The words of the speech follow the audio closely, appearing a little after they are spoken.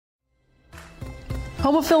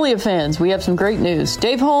Homophilia fans, we have some great news.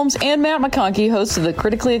 Dave Holmes and Matt McConkey, hosts of the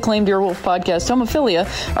critically acclaimed Earwolf podcast Homophilia,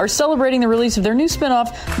 are celebrating the release of their new spinoff,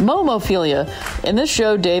 Momophilia. In this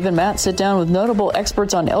show, Dave and Matt sit down with notable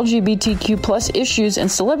experts on LGBTQ plus issues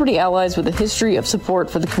and celebrity allies with a history of support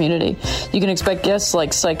for the community. You can expect guests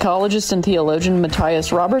like psychologist and theologian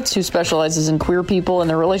Matthias Roberts, who specializes in queer people and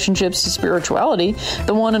their relationships to spirituality,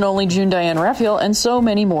 the one and only June Diane Raphael, and so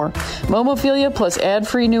many more. Momophilia plus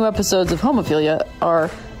ad-free new episodes of Homophilia are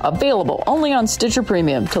available only on Stitcher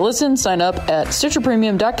Premium. To listen, sign up at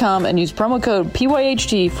StitcherPremium.com and use promo code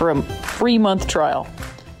PYHT for a free month trial.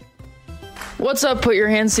 What's up, put your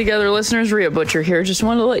hands together, listeners? Rhea Butcher here. Just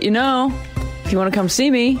wanted to let you know, if you want to come see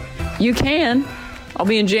me, you can. I'll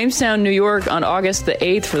be in Jamestown, New York on August the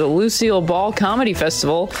 8th for the Lucille Ball Comedy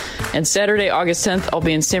Festival. And Saturday, August 10th, I'll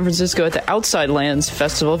be in San Francisco at the Outside Lands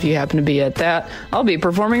Festival. If you happen to be at that, I'll be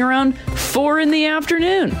performing around 4 in the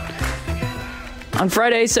afternoon. On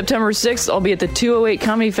Friday, September 6th, I'll be at the 208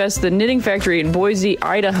 Comedy Fest, the Knitting Factory in Boise,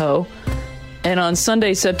 Idaho. And on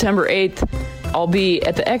Sunday, September 8th, I'll be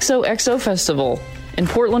at the XOXO Festival in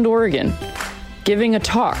Portland, Oregon, giving a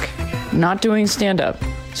talk, not doing stand-up.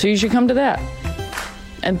 So you should come to that.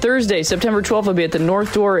 And Thursday, September 12th, I'll be at the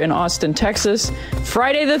North Door in Austin, Texas.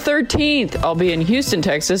 Friday the 13th, I'll be in Houston,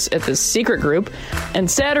 Texas at the Secret Group.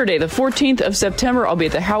 And Saturday, the 14th of September, I'll be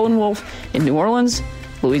at the Howlin' Wolf in New Orleans,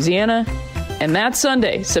 Louisiana. And that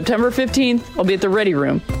Sunday, September 15th, I'll be at the Ready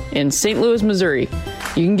Room in St. Louis, Missouri.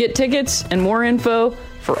 You can get tickets and more info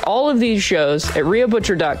for all of these shows at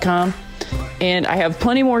RheaButcher.com. And I have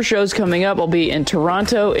plenty more shows coming up. I'll be in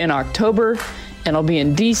Toronto in October, and I'll be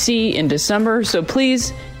in DC in December. So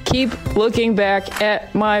please keep looking back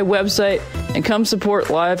at my website and come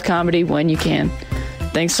support live comedy when you can.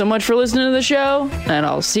 Thanks so much for listening to the show, and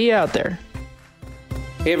I'll see you out there.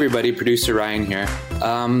 Hey everybody, producer Ryan here.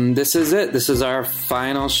 This is it. This is our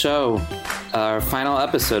final show, our final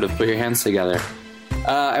episode of Put Your Hands Together.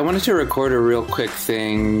 I wanted to record a real quick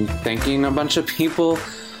thing thanking a bunch of people,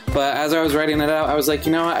 but as I was writing it out, I was like,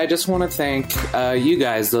 you know what, I just want to thank you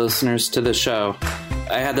guys, the listeners to the show.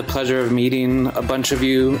 I had the pleasure of meeting a bunch of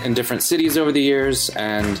you in different cities over the years,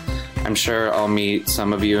 and I'm sure I'll meet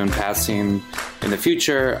some of you in passing in the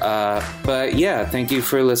future. But yeah, thank you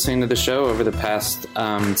for listening to the show over the past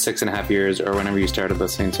 6.5 years or whenever you started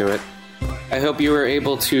listening to it. I hope you were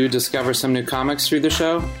able to discover some new comics through the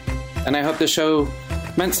show, and I hope the show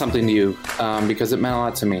meant something to you because it meant a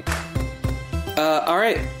lot to me. All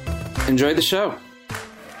right, enjoy the show.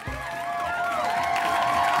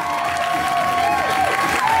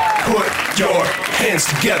 Put your hands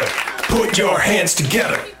together. Put your hands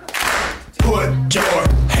together. Put your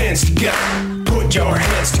hands together. Put your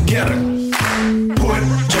hands together. Put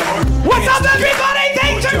your What's up, everybody?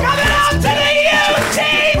 Thanks for coming out to the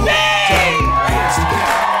UTV!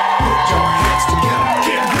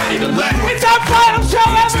 It's our final show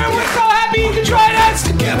ever. We're so happy you can join us.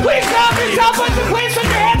 Please help yourself. Please put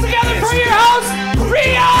your hands together for your host,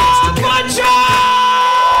 Rhea Butcher!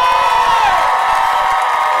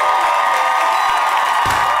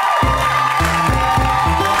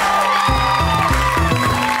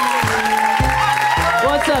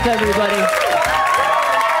 What's up, everybody?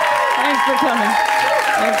 Thanks for coming.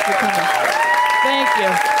 Thanks for coming. Thank you.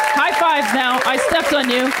 High fives now. I stepped on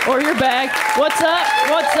you or your bag. What's up?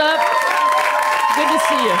 What's up? Good to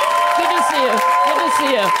see you. Good to see you. Good to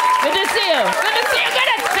see you. Good to see you. Good to see you. Good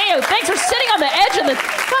to see you. Thanks for sitting on the edge of the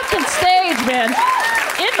fucking stage, man.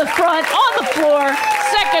 In the front, on the floor,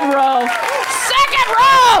 second row. Second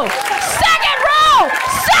row! Second row!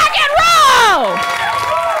 Second row!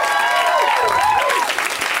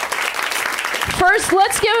 First,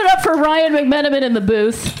 let's give it up for Ryan McMenamin in the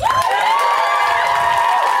booth.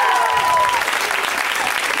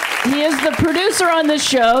 He is the producer on this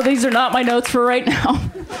show. These are not my notes for right now.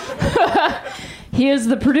 He is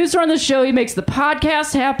the producer on this show. He makes the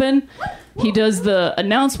podcast happen. He does the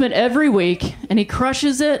announcement every week, and he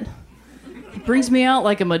crushes it. He brings me out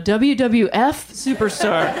like I'm a WWF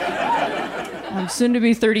superstar. I'm soon to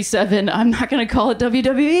be 37. I'm not going to call it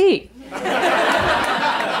WWE.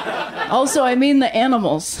 Also, I mean the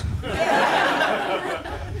animals.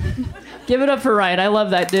 Give it up for Ryan. I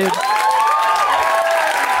love that dude.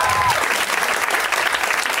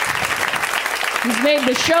 He's made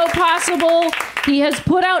the show possible. He has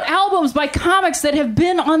put out albums by comics that have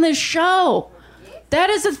been on this show. That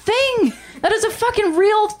is a thing. That is a fucking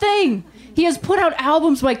real thing. He has put out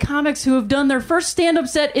albums by comics who have done their first stand-up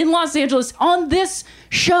set in Los Angeles on this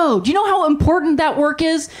show. Do you know how important that work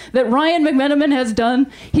is that Ryan McMenamin has done?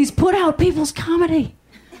 He's put out people's comedy.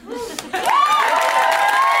 He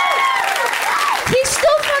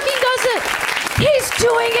still fucking does it. He's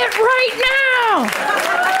doing it right now.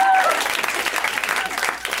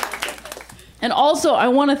 And also, I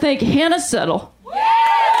want to thank Hannah Settle.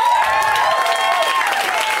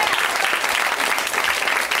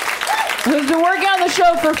 Who's been working on the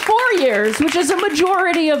show for 4 years, which is a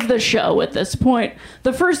majority of the show at this point.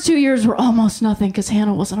 The first 2 years were almost nothing because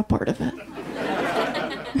Hannah wasn't a part of it.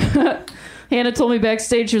 Hannah told me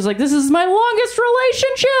backstage, she was like, this is my longest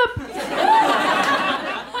relationship.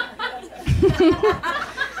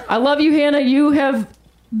 I love you, Hannah. You have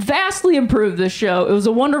vastly improved this show. It was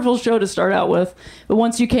a wonderful show to start out with. But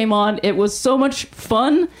once you came on, it was so much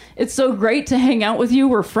fun. It's so great to hang out with you.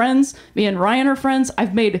 We're friends. Me and Ryan are friends.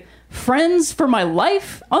 I've made friends for my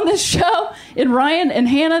life on this show. And Ryan and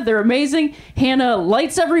Hannah, they're amazing. Hannah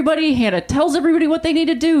lights everybody. Hannah tells everybody what they need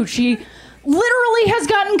to do. She literally has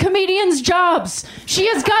gotten comedians jobs. She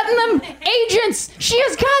has gotten them agents. She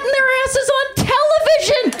has gotten their asses on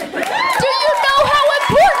television. Do you know how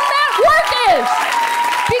important that work is?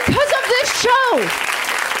 Because of this show.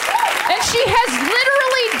 And she has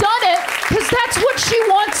literally done it because that's what she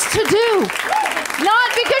wants to do. Not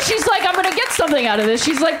because she's like, I'm going to get something out of this.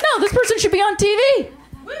 She's like, no, this person should be on TV.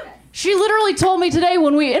 She literally told me today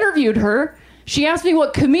when we interviewed her, she asked me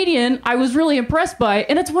what comedian I was really impressed by,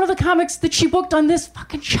 and it's one of the comics that she booked on this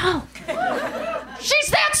fucking show. She's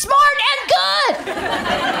that smart and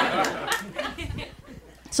good!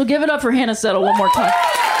 So give it up for Hannah Settle one more time.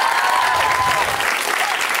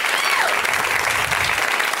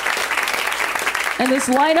 And this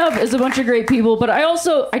lineup is a bunch of great people, but I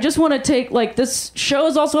just want to take, this show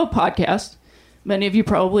is also a podcast. Many of you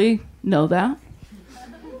probably know that.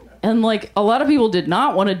 And, a lot of people did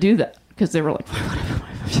not want to do that because they were like,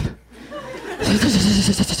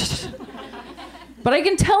 but I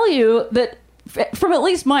can tell you that from at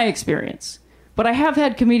least my experience, but I have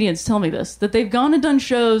had comedians tell me this, that they've gone and done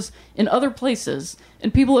shows in other places,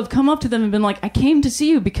 and people have come up to them and been like, I came to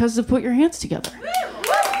see you because of Put Your Hands Together.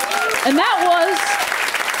 And that was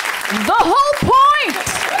the whole point.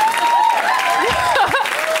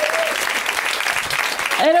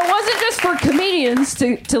 And it wasn't just for comedians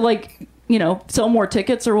to sell more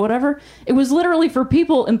tickets or whatever. It was literally for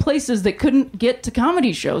people in places that couldn't get to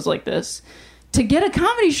comedy shows like this to get a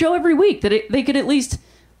comedy show every week that they could at least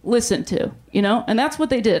listen to, And that's what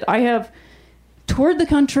they did. I have toured the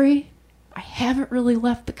country. I haven't really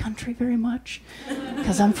left the country very much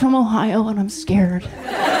because I'm from Ohio and I'm scared.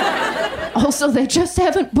 Also, they just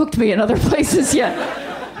haven't booked me in other places yet.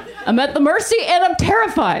 I'm at the Mercy and I'm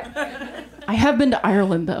terrified. I have been to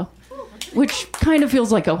Ireland, though, which kind of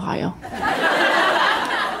feels like Ohio.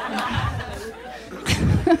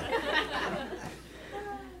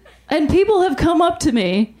 And people have come up to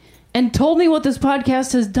me and told me what this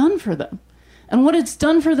podcast has done for them. And what it's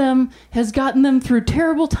done for them has gotten them through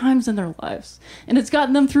terrible times in their lives. And it's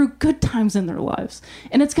gotten them through good times in their lives.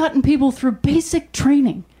 And it's gotten people through basic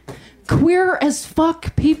training. Queer as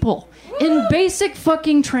fuck people in basic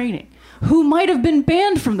fucking training who might have been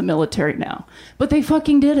banned from the military now, but they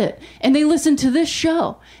fucking did it. And they listened to this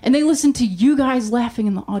show, and they listened to you guys laughing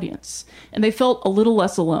in the audience, and they felt a little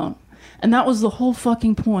less alone. And that was the whole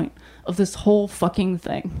fucking point of this whole fucking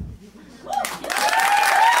thing.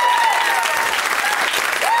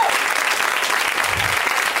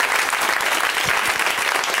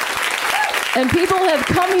 And people have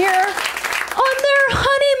come here on their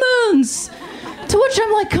honeymoons. To which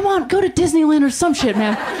I'm like, come on, go to Disneyland or some shit,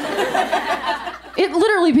 man. It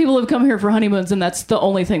literally, people have come here for honeymoons and that's the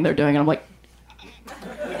only thing they're doing. And I'm like,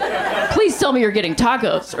 please tell me you're getting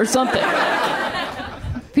tacos or something.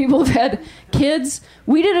 People have had kids.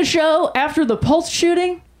 We did a show after the Pulse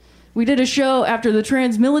shooting. We did a show after the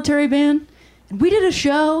trans military ban. And we did a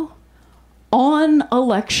show on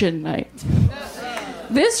election night.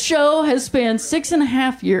 This show has spanned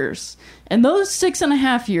 6.5 years. And those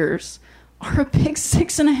 6.5 years are a big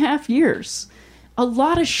 6.5 years. A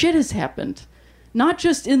lot of shit has happened. Not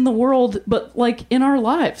just in the world, but in our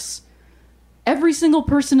lives. Every single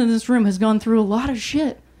person in this room has gone through a lot of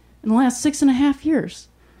shit in the last 6.5 years.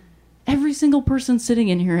 Every single person sitting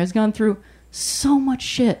in here has gone through so much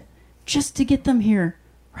shit just to get them here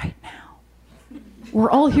right now.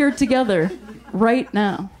 We're all here together right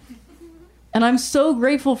now. And I'm so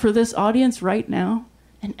grateful for this audience right now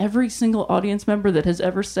and every single audience member that has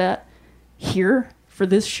ever sat here for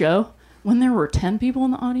this show when there were 10 people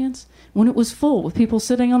in the audience, when it was full with people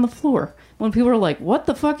sitting on the floor, when people were like, what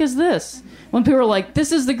the fuck is this? When people were like,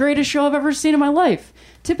 this is the greatest show I've ever seen in my life.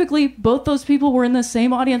 Typically, both those people were in the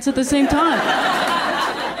same audience at the same time.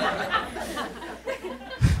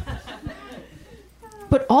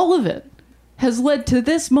 But all of it has led to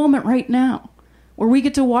this moment right now where we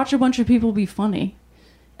get to watch a bunch of people be funny,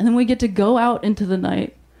 And then we get to go out into the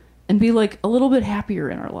night and be like a little bit happier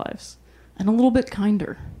in our lives and a little bit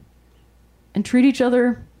kinder and treat each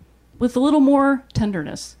other with a little more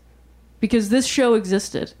tenderness, because this show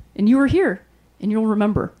existed and you were here and you'll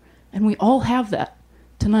remember. And we all have that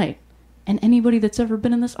tonight, and anybody that's ever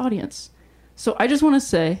been in this audience. So I just want to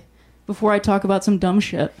say, before I talk about some dumb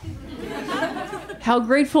shit, how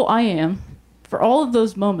grateful I am for all of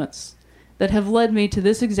those moments that have led me to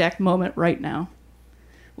this exact moment right now,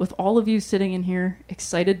 with all of you sitting in here,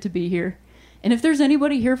 excited to be here. And if there's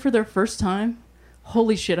anybody here for their first time,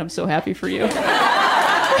 holy shit, I'm so happy for you. And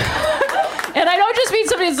I don't just mean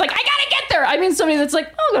somebody that's like, I gotta get there. I mean somebody that's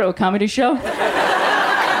like, I'll go to a comedy show.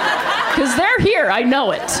 Because they're here, I know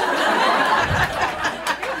it.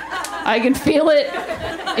 I can feel it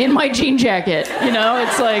in my jean jacket, you know?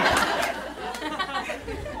 It's like...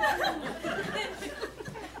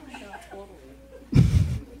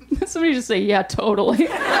 Somebody just say, yeah, totally.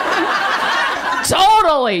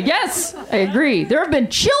 Totally, yes, I agree. There have been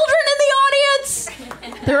children in the audience.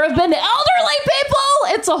 There have been elderly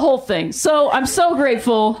people. It's a whole thing. So I'm so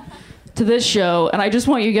grateful to this show, and I just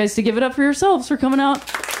want you guys to give it up for yourselves for coming out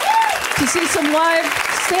to see some live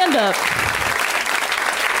stand-up.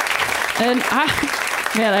 And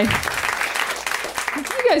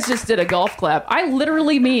you guys just did a golf clap. I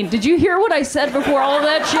literally mean, did you hear what I said before all of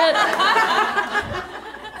that shit?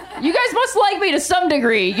 You guys must like me to some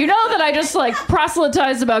degree. You know that I just like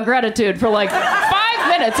proselytize about gratitude for like 5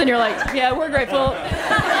 minutes and you're like, yeah, we're grateful.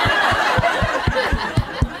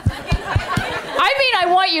 I mean, I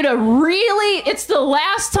want you to really, it's the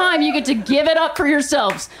last time you get to give it up for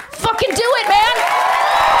yourselves. Fucking do it, man.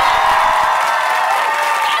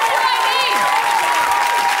 That's what I mean.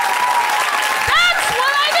 That's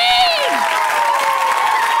what I mean.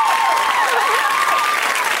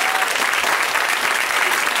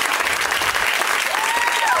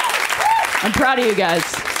 I'm proud of you guys.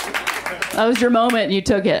 That was your moment and you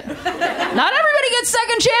took it. Not everybody gets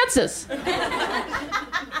second chances.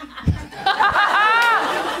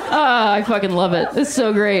 I fucking love it. It's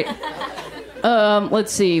so great.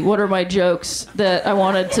 Let's see. What are my jokes that I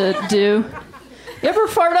wanted to do? You ever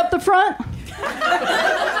fart up the front?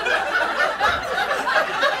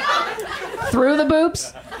 Through the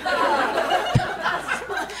boobs?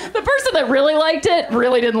 The person that really liked it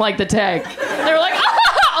really didn't like the tag. They were like,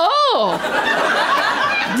 oh,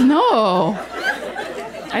 no.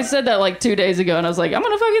 I said that like 2 days ago and I was like, I'm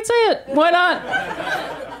gonna fucking say it. Why not?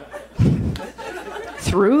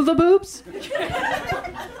 Through the boobs?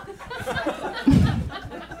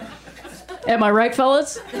 Am I right,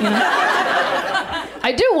 fellas? You know?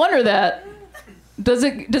 I do wonder that. Does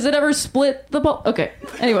it ever split the ball? Okay,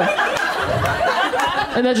 anyway.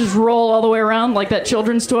 And then just roll all the way around like that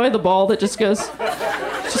children's toy, the ball that just goes,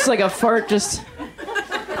 just like a fart, just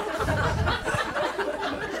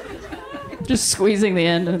squeezing the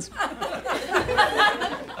end. And it's...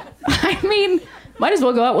 I mean, might as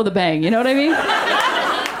well go out with a bang, you know what I mean?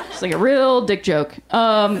 It's like a real dick joke.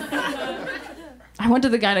 I went to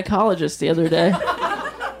the gynecologist the other day.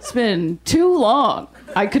 It's been too long.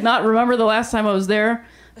 I could not remember the last time I was there,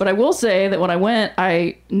 but I will say that when I went,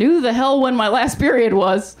 I knew the hell when my last period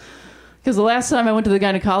was. Because the last time I went to the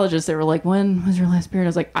gynecologist, they were like, when was your last period? I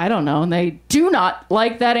was like, I don't know. And they do not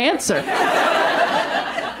like that answer.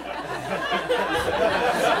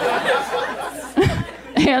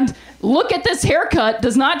 And look at this haircut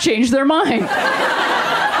does not change their mind.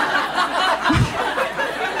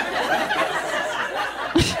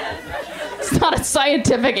 It's not a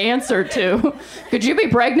scientific answer to, could you be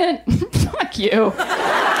pregnant? Fuck you.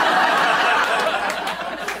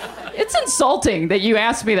 It's insulting that you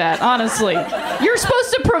asked me that, honestly. You're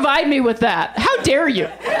supposed to provide me with that. How dare you?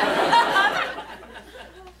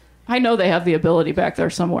 I know they have the ability back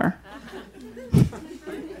there somewhere.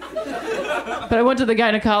 But I went to the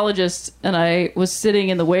gynecologist and I was sitting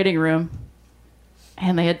in the waiting room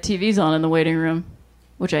and they had TVs on in the waiting room,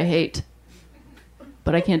 which I hate,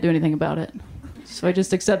 but I can't do anything about it. So I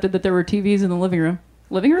just accepted that there were TVs in the living room.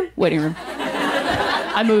 Living room? Waiting room.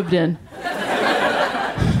 I moved in.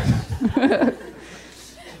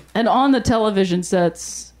 And on the television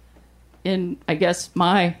sets in, I guess,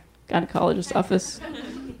 my gynecologist's office,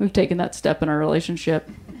 we've taken that step in our relationship.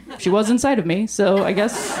 She was inside of me, so I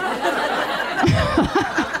guess...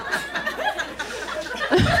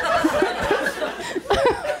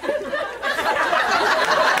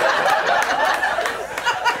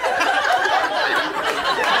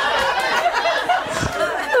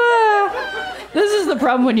 This is the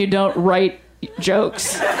problem when you don't write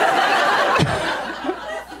jokes.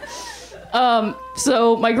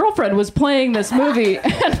 So my girlfriend was playing this movie,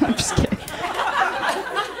 and I'm just kidding.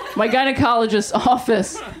 my gynecologist's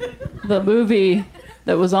office, the movie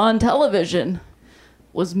that was on television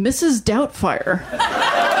was Mrs. Doubtfire.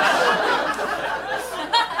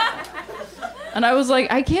 And I was like,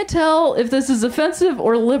 I can't tell if this is offensive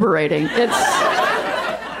or liberating.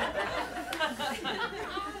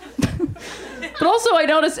 But also, I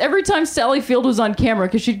noticed every time Sally Field was on camera,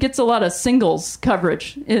 because she gets a lot of singles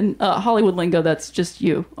coverage in Hollywood lingo, that's just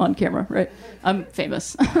you on camera, right? I'm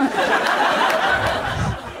famous.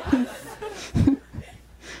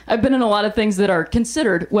 I've been in a lot of things that are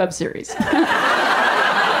considered web series.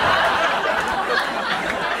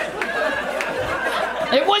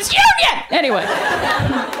 It was Union! Anyway,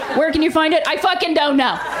 where can you find it? I fucking don't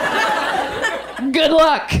know. Good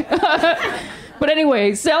luck. But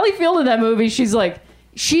anyway, Sally Field in that movie, she's like,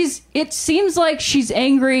 it seems like she's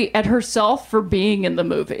angry at herself for being in the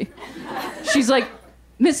movie. She's like,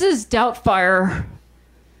 Mrs. Doubtfire.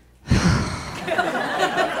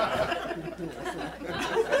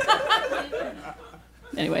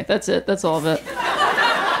 Anyway, that's it. That's all of it.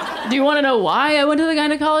 Do you want to know why I went to the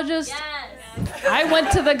gynecologist? Yes. I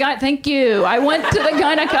went to the guy. Thank you. I went to the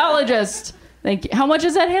gynecologist. Thank you. How much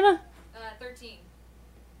is that, Hannah? 13.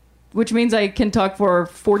 Which means I can talk for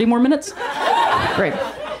 40 more minutes? Great.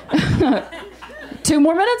 2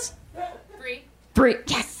 more minutes? 3.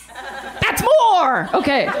 Yes! That's more!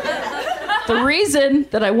 Okay. The reason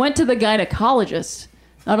that I went to the gynecologist,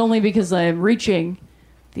 not only because I'm reaching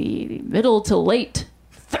the middle to late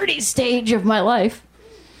 30s stage of my life,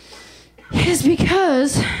 is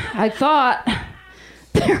because I thought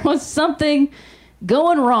there was something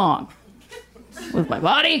going wrong with my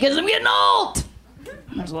body because I'm getting old.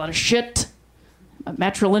 There's a lot of shit. A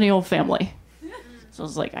matrilineal family. So I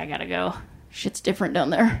was like, I gotta go. Shit's different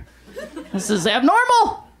down there. This is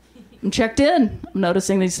abnormal. I'm checked in. I'm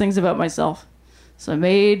noticing these things about myself. So I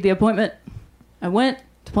made the appointment. I went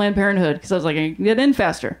to Planned Parenthood because I was like, I can get in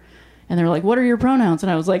faster. And they were like, what are your pronouns?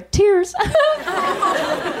 And I was like, tears.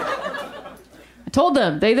 I told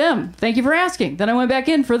them, they, them. Thank you for asking. Then I went back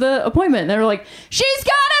in for the appointment. And they were like, she's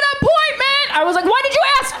got an appointment. I was like, why did you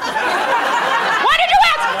ask? Why did you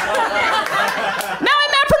ask? Now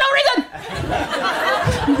I'm mad for no reason.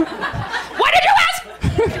 Why did you ask?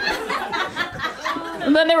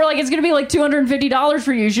 And then they were like, it's going to be like $250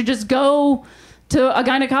 for you. You should just go to a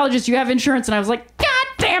gynecologist. You have insurance. And I was like, God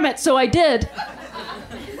damn it. So I did.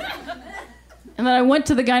 And then I went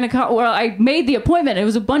to the gynecologist. Well, I made the appointment. It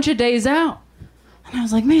was a bunch of days out. And I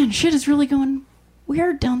was like, man, shit is really going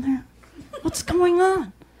weird down there. What's going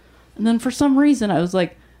on? And then for some reason, I was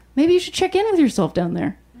like, maybe you should check in with yourself down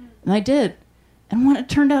there. And I did. And what it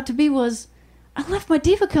turned out to be was, I left my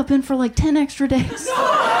Diva Cup in for like 10 extra days.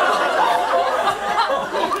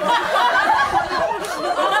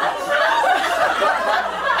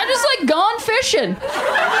 I just like gone fishing.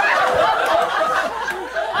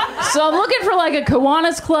 So I'm looking for like a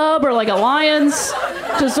Kiwanis Club or like a Lions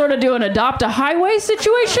to sort of do an adopt a highway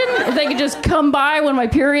situation. If they could just come by when my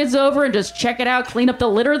period's over and just check it out, clean up the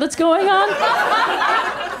litter that's going on.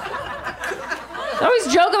 I always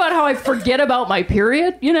joke about how I forget about my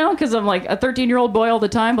period, you know, because I'm like a 13-year-old boy all the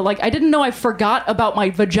time, but like I didn't know I forgot about my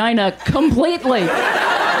vagina completely.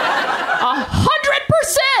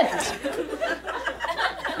 100%!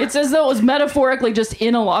 It's as though it was metaphorically just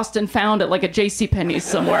in a lost and found at like a JCPenney's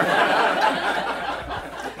somewhere.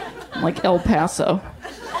 Like El Paso.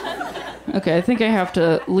 Okay, I think I have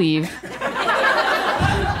to leave.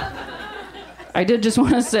 I did just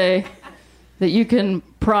want to say that you can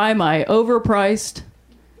pry my overpriced,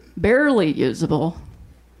 barely usable,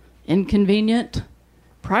 inconvenient,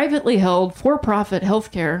 privately held, for-profit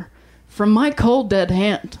healthcare from my cold, dead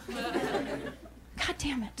hand. God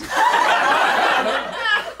damn it.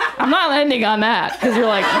 I'm not ending on that, because you're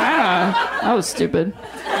like, that was stupid.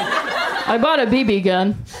 I bought a BB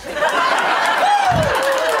gun.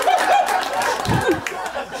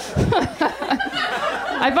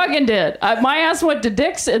 I fucking did. My ass went to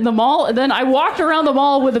Dick's in the mall, and then I walked around the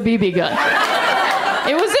mall with a BB gun.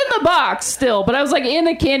 It was in the box still, but I was like in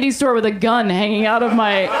a candy store with a gun hanging out of a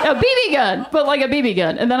BB gun, but like a BB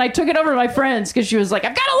gun. And then I took it over to my friends because she was like,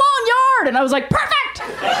 I've got a long yard. And I was like, perfect.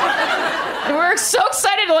 And we were so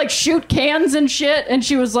excited to like shoot cans and shit. And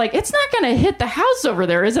she was like, it's not going to hit the house over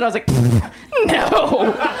there, is it? I was like,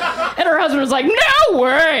 no. And her husband was like, no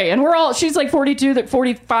way. And she's like 42,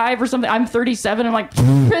 45 or something. I'm 37. I'm like,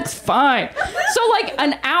 it's fine. So like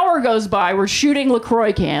an hour goes by. We're shooting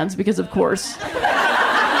LaCroix cans because of course.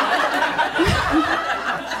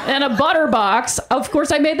 And a butter box. Of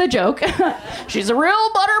course I made the joke. She's a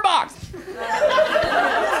real butter box.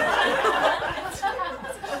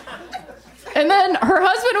 And then her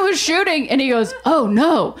husband was shooting, and he goes, "Oh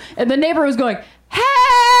no!" And the neighbor was going, "Hey!"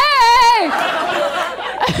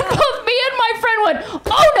 And both me and my friend went,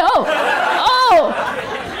 "Oh no! Oh!"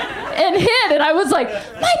 And hid. And I was like,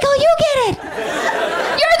 "Michael, you get it!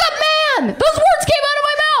 You're the man! Those words came out of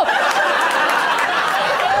my mouth!"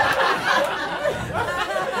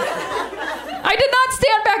 I did not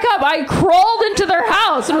stand back up. I crawled into their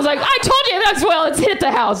house and was like, "I told you that's well, it's hit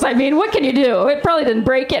the house. I mean, what can you do? It probably didn't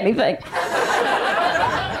break anything."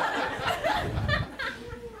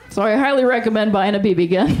 So I highly recommend buying a BB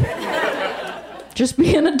gun. Just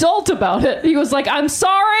be an adult about it. He was like, "I'm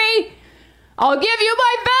sorry. I'll give you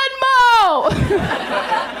my Venmo."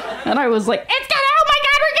 And I was like, "It's gonna, oh my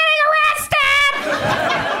God, we're getting arrested."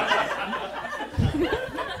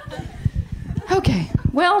 Okay,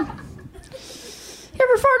 well, you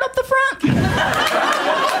ever fart up the front?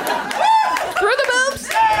 Through the boobs?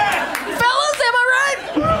 Fellas, am I right?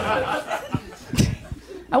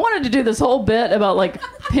 I wanted to do this whole bit about like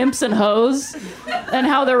pimps and hoes and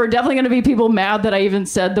how there were definitely going to be people mad that I even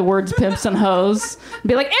said the words pimps and hoes. And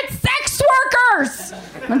be like, "It's sex workers!"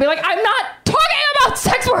 And be like, "I'm not talking about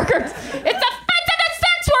sex workers! It's offensive to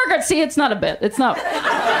sex workers!" See, it's not a bit. It's not.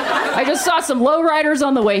 I just saw some lowriders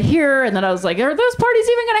on the way here, and then I was like, "Are those parties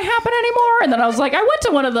even going to happen anymore?" And then I was like, I went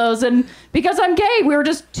to one of those, and because I'm gay, we were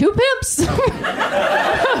just two pimps.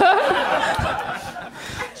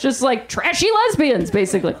 Just like trashy lesbians,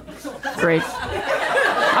 basically. Great.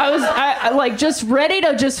 I like just ready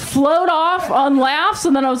to just float off on laughs,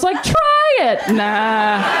 and then I was like, "Try it."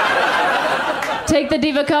 Nah. Take the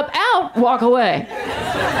Diva Cup out, walk away.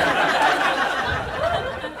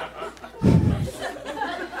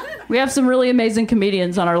 We have some really amazing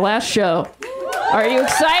comedians on our last show. Are you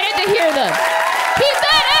excited to hear them? Keep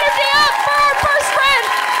that energy up for our first friend,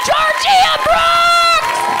 Georgia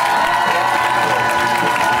Brooks!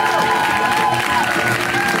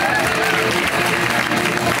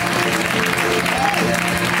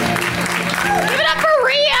 Give it up for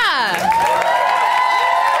Rhea!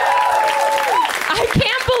 I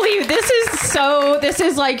can't believe this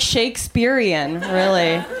is like Shakespearean,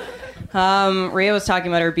 really. Rhea was talking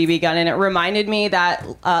about her BB gun, and it reminded me that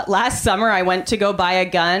last summer I went to go buy a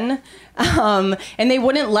gun, and they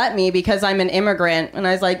wouldn't let me because I'm an immigrant. And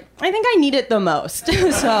I was like, I think I need it the most.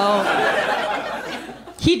 So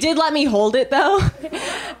he did let me hold it, though,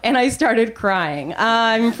 and I started crying.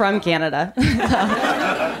 I'm from Canada.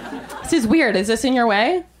 This is weird. Is this in your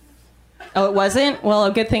way? Oh, it wasn't? Well,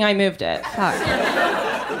 a good thing I moved it. Fuck.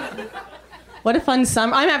 What a fun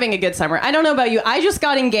summer. I'm having a good summer. I don't know about you. I just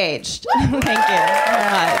got engaged. Thank you.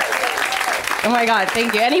 Oh my God,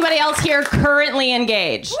 thank you. Anybody else here currently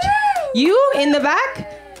engaged? Woo! You in the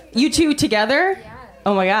back? You two together? Yeah.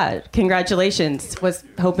 Oh my God, congratulations. Was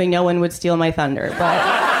hoping no one would steal my thunder, but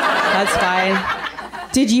that's fine.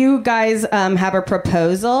 Did you guys have a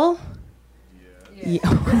proposal? Yeah.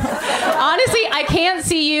 Honestly, I can't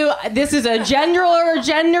see you. This is a gender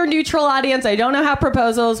neutral audience. I don't know how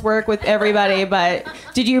proposals work with everybody, but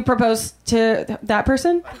did you propose to that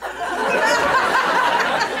person?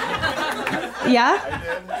 Yeah? I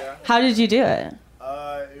did, yeah. How did you do it?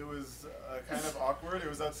 It was kind of awkward. It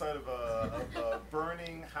was outside of a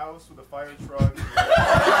burning house with a fire truck.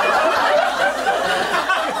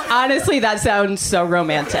 Honestly, that sounds so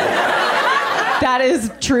romantic. That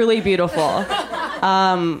is truly beautiful.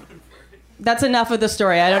 That's enough of the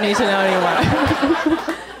story. I don't need to know anymore.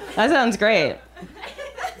 That sounds great.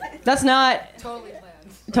 That's not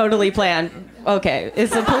totally planned. Okay. Is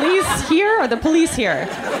the police here? Are the police here?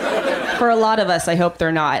 For a lot of us, I hope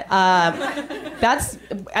they're not. That's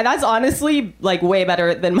honestly like way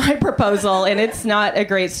better than my proposal, and it's not a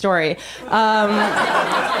great story.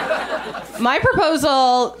 My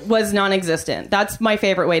proposal was non-existent. That's my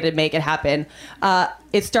favorite way to make it happen.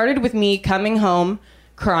 It started with me coming home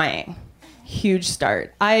crying. Huge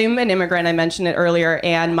start. I'm an immigrant, I mentioned it earlier,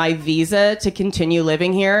 and my visa to continue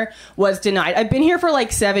living here was denied. I've been here for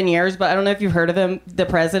like 7 years, but I don't know if you've heard of him. The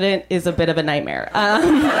president is a bit of a nightmare.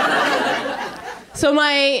 So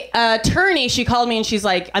my attorney, she called me and she's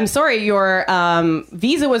like, "I'm sorry, your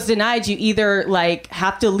visa was denied. You either like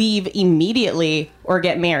have to leave immediately or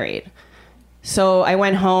get married." So I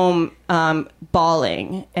went home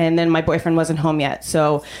bawling, and then my boyfriend wasn't home yet.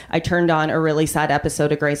 So I turned on a really sad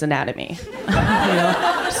episode of Grey's Anatomy.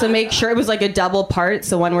 So make sure it was like a double part.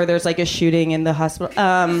 So one where there's like a shooting in the hospital.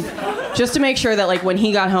 Just to make sure that like when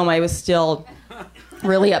he got home, I was still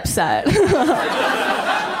really upset.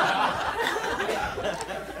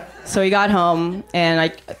 So he got home,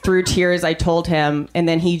 and through tears, I told him, and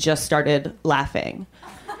then he just started laughing.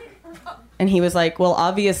 And he was like, "Well,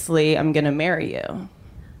 obviously, I'm going to marry you."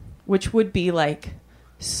 which would be like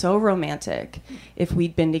so romantic if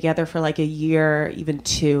we'd been together for like a year, even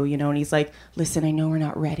 2, you know, and he's like, listen, I know we're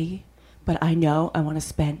not ready, but I know I want to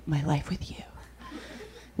spend my life with you.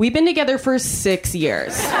 We've been together for 6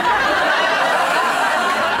 years.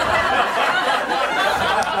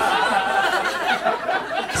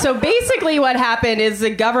 So basically what happened is the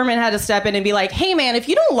government had to step in and be like, hey man, if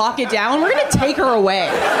you don't lock it down, we're gonna take her away.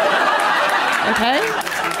 Okay?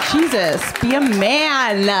 Jesus, be a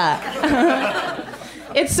man.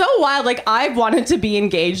 It's so wild. Like, I've wanted to be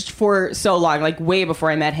engaged for so long, like way before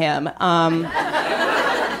I met him.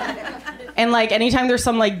 And like anytime there's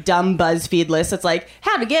some like dumb BuzzFeed list that's like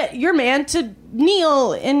how to get your man to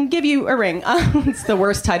kneel and give you a ring. It's the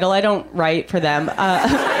worst title. I don't write for them.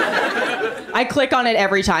 I click on it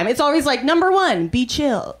every time. It's always like, number 1, be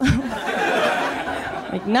chill.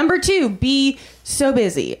 Like, number 2, be so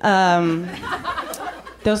busy.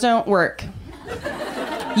 Those don't work.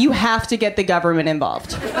 You have to get the government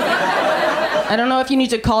involved. I don't know if you need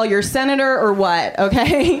to call your senator or what,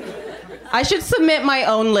 okay? I should submit my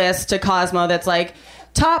own list to Cosmo that's like,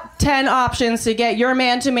 top 10 options to get your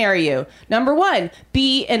man to marry you. Number 1,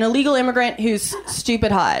 be an illegal immigrant who's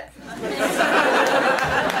stupid hot.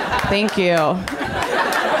 Thank you.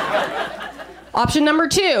 Option number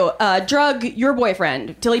 2, drug your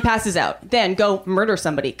boyfriend till he passes out. Then go murder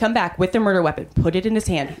somebody. Come back with the murder weapon. Put it in his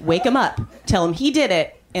hand. Wake him up. Tell him he did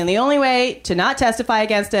it. And the only way to not testify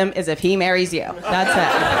against him is if he marries you.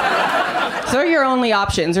 That's it. So are your only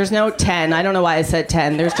options. There's no 10. I don't know why I said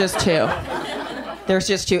 10. There's just 2. There's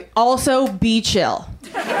just 2. Also, be chill.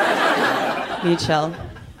 Be chill.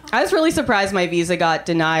 I was really surprised my visa got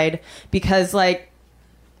denied because, like,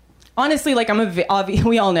 honestly, like,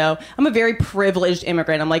 we all know, I'm a very privileged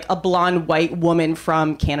immigrant. I'm like a blonde white woman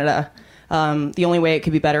from Canada. The only way it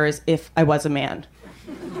could be better is if I was a man.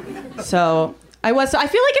 So I feel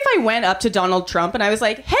like if I went up to Donald Trump and I was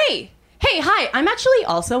like, hey, hi, I'm actually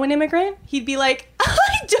also an immigrant, he'd be like, I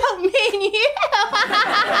don't mean you.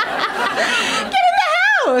 Get in the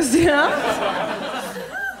house, you know?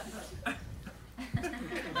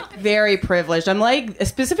 Very privileged. I'm like,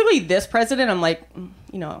 specifically this president, I'm like,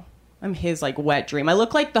 you know, I'm his like wet dream. I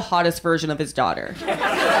look like the hottest version of his daughter.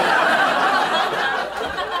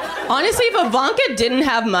 Honestly, if Ivanka didn't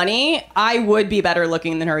have money, I would be better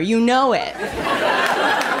looking than her. You know it.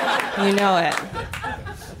 You know it. I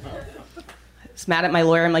was mad at my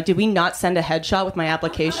lawyer. I'm like, did we not send a headshot with my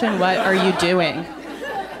application? What are you doing?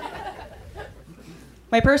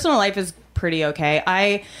 My personal life is pretty okay.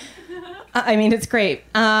 I mean, it's great.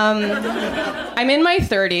 I'm in my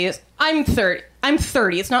 30s. I'm 30.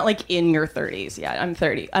 It's not like in your 30s. Yeah, I'm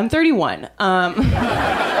 30. I'm 31.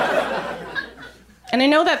 And I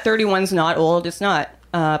know that 31's not old. It's not.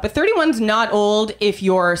 But 31's not old if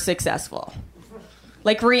you're successful.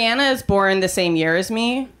 Like, Rihanna is born the same year as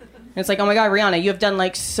me. And it's like, oh my God, Rihanna, you have done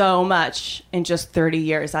like so much in just 30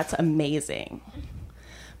 years. That's amazing.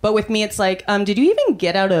 But with me, it's like, did you even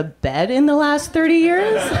get out of bed in the last 30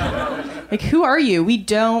 years? Like, who are you? We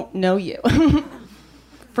don't know you.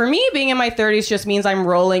 For me, being in my 30s just means I'm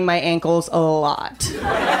rolling my ankles a lot.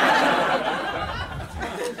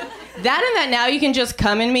 That and that now you can just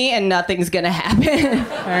come in me and nothing's gonna happen.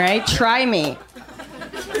 All right? Try me.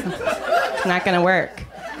 It's not gonna work.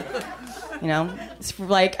 You know? It's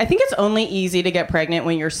like, I think it's only easy to get pregnant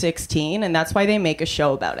when you're 16, and that's why they make a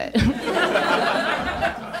show about it.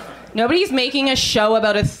 Nobody's making a show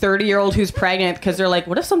about a 30-year-old who's pregnant because they're like,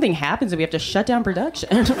 what if something happens and we have to shut down production?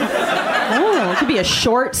 Oh, it could be a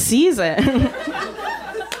short season.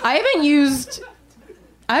 I haven't used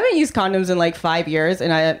condoms in like 5 years,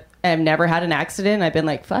 and I have never had an accident. I've been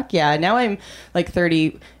like, fuck yeah. Now I'm like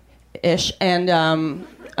 30-ish, and I'm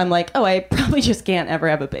like, oh, I probably just can't ever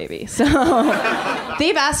have a baby. So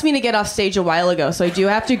they've asked me to get off stage a while ago, so I do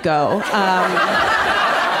have to go.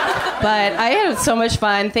 But I had so much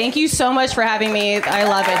fun. Thank you so much for having me. I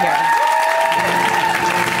love it here.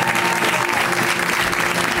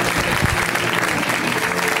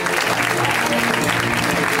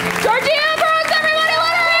 Georgia Brooks, everybody,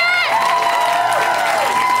 let her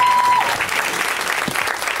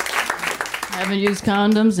I haven't used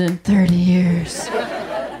condoms in 30 years.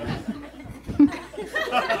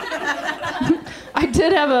 I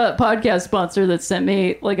did have a podcast sponsor that sent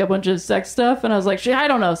me like a bunch of sex stuff, and I was like, I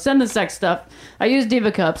don't know, send the sex stuff. I use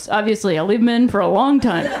Diva cups. Obviously, I'll leave them in for a long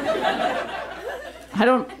time. I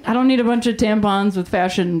don't need a bunch of tampons with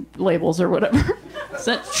fashion labels or whatever.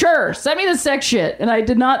 Sure, send me the sex shit. And I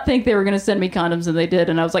did not think they were going to send me condoms, and they did.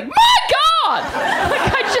 And I was like, my God!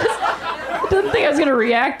 Like, I didn't think I was going to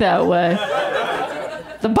react that way.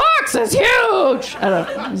 The box is huge! I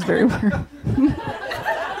don't know. It was very weird.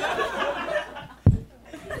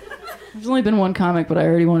 There's only been one comic, but I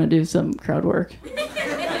already want to do some crowd work.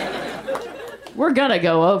 We're gonna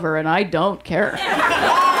go over, and I don't care.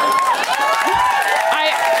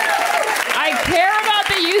 I care about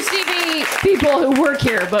the UCB people who work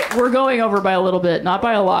here, but we're going over by a little bit, not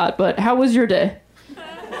by a lot. But how was your day?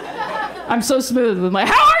 I'm so smooth with my,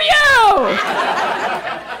 how are you?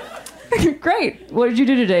 Great. What did you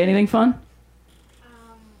do today? Anything fun?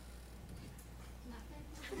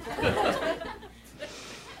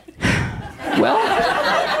 Well,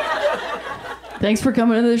 thanks for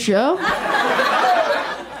coming to the show.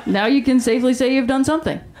 Now you can safely say you've done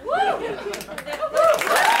something.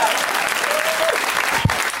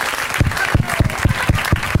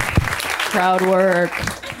 Crowd work.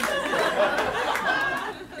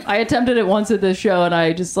 I attempted it once at this show, and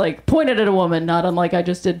I just like pointed at a woman, not unlike I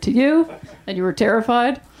just did to you, and you were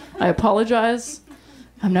terrified. I apologize.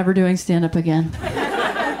 I'm never doing stand-up again.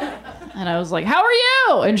 And I was like, how are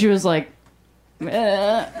you? And she was like,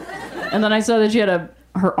 eh. And then I saw that she had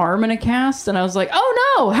her arm in a cast, and I was like,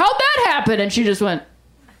 oh no, how'd that happen? And she just went.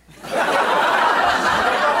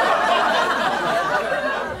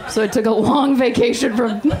 So I took a long vacation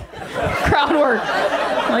from crowd work.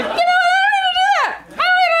 Like, I don't need to do that.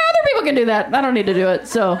 Other people can do that. I don't need to do it.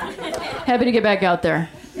 So happy to get back out there,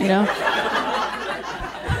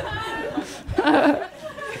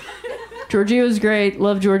 Georgia was great.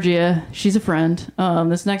 Love Georgia. She's a friend.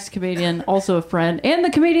 This next comedian, also a friend. And the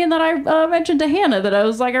comedian that I mentioned to Hannah, that I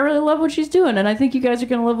was like, I really love what she's doing. And I think you guys are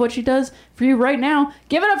going to love what she does for you right now.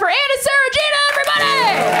 Give it up for Anna Saragina, everybody!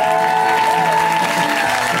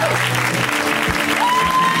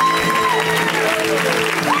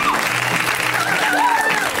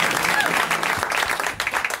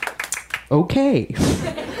 Okay.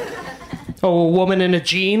 Oh, a woman in a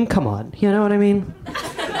jean? Come on. You know what I mean?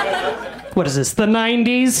 What is this, the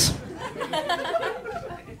 90s?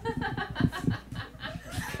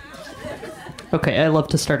 Okay, I love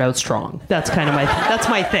to start out strong. That's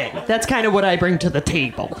my thing. That's kind of what I bring to the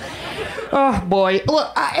table. Oh boy, look,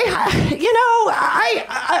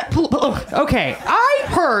 okay, I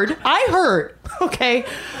heard, okay,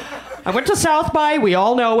 I went to South by, we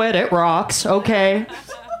all know it rocks, okay,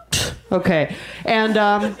 and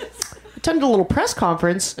attended a little press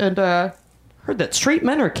conference, and heard that straight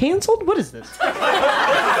men are canceled? What is this?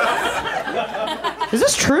 Is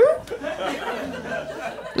this true?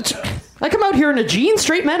 I come out here in a jean,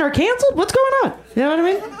 straight men are canceled? What's going on? You know what I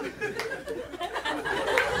mean?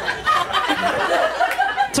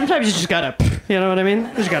 Sometimes you just gotta, you know what I mean?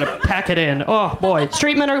 You just gotta pack it in. Oh boy,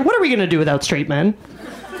 straight men are, what are we gonna do without straight men?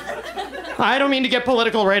 I don't mean to get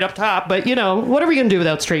political right up top, but what are we gonna do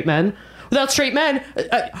without straight men? Without straight men,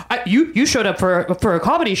 you showed up for a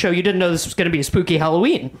comedy show. You didn't know this was going to be a spooky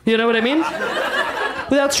Halloween. You know what I mean?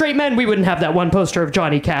 Without straight men, we wouldn't have that one poster of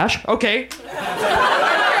Johnny Cash. Okay.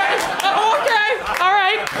 All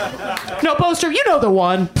right. No poster. You know the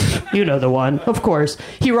one. You know the one. Of course.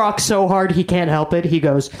 He rocks so hard he can't help it. He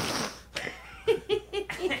goes. You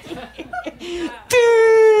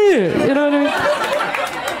know what I mean?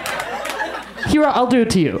 I'll do it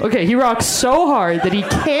to you. Okay, he rocks so hard that he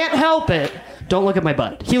can't help it. Don't look at my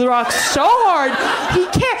butt. He rocks so hard, he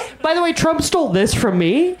can't. By the way, Trump stole this from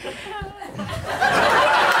me. And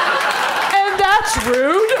that's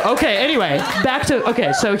rude. Okay, anyway, back to,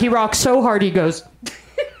 okay, so he rocks so hard he goes.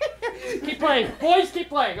 Keep playing. Boys, keep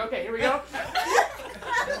playing. Okay, here we go.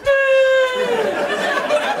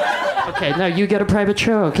 Okay, now you get a private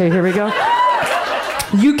show. Okay, here we go.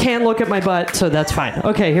 You can't look at my butt, so that's fine.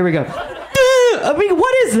 Okay, here we go. I mean,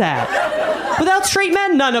 what is that? Without straight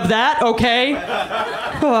men, none of that, okay?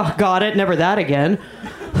 Oh, got it. Never that again.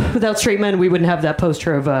 Without straight men, we wouldn't have that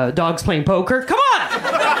poster of dogs playing poker. Come on! Come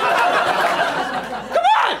on!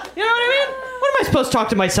 You know what I mean? What am I supposed to talk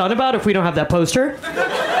to my son about if we don't have that poster?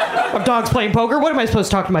 Of dogs playing poker? What am I supposed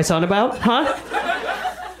to talk to my son about? Huh?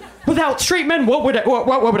 Without straight men, what would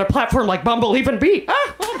a platform like Bumble even be?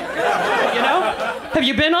 Huh? Have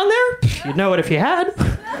you been on there? You'd know it if you had.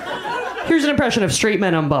 Here's an impression of straight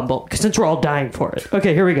men on Bumble, since we're all dying for it.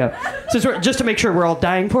 Okay, here we go. Just to make sure we're all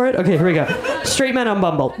dying for it. Okay, here we go. Straight men on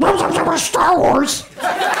Bumble. Star Wars.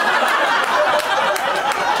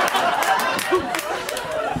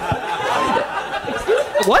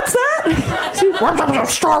 What's that?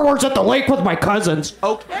 Star Wars at the lake with my cousins.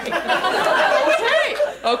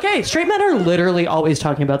 Okay. Straight men are literally always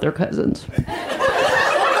talking about their cousins.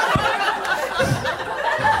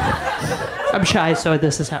 I'm shy, so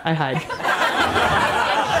this is how I hide.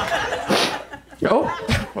 Oh,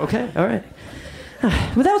 okay, all right.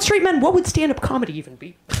 Without straight men, what would stand-up comedy even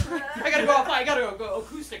be? I gotta go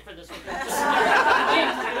acoustic for this one.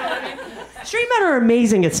 Straight men are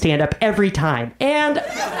amazing at stand-up every time. And yeah,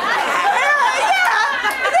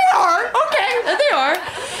 they are. Okay, they are.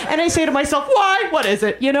 And I say to myself, why? What is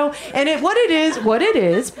it? You know? And what it is.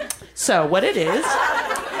 So what it is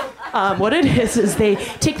they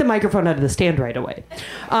take the microphone out of the stand right away.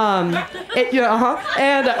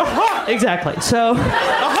 Exactly. So,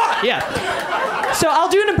 yeah. So I'll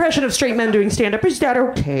do an impression of straight men doing stand-up. Is that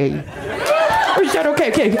okay? Is that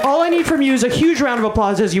okay? Okay. All I need from you is a huge round of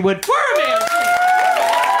applause, as you would for a man.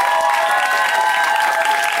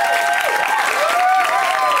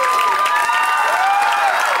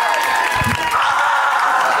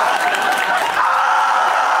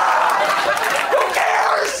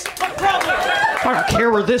 I don't care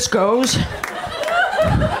where this goes.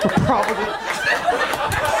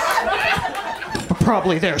 We're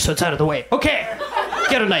probably there, so it's out of the way. Okay,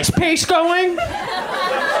 get a nice pace going.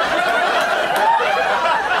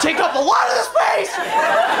 Take up a lot of the space.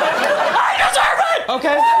 I deserve it.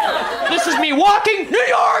 Okay, this is me walking New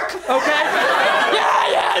York. Okay,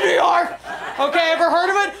 yeah, New York. Okay, ever heard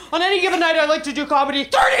of it? On any given night, I like to do comedy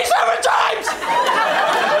 37 times.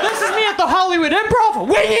 This is me at the Hollywood Improv,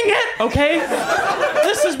 winging it, okay?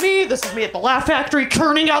 This is me at the Laugh Factory,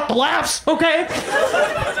 churning out the laughs, okay?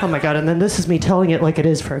 Oh my God, and then this is me telling it like it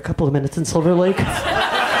is for a couple of minutes in Silver Lake. Just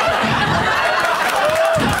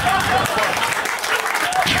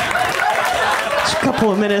a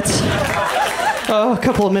couple of minutes. Oh, a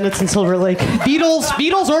couple of minutes in Silver Lake.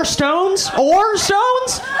 Beatles or Stones? Or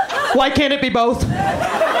Stones? Why can't it be both?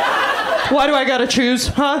 Why do I gotta choose,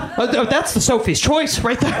 huh? Oh, that's the Sophie's Choice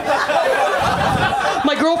right there.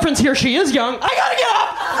 My girlfriend's here, she is young. I gotta get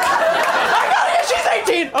up! She's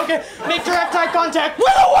 18! Okay, make direct eye contact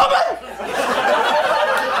with a woman!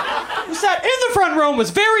 Who sat in the front row and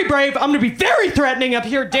was very brave. I'm gonna be very threatening up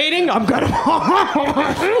here dating. I'm gonna...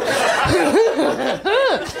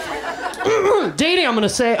 Dating, I'm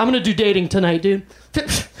gonna do dating tonight, dude.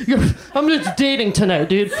 I'm gonna do dating tonight,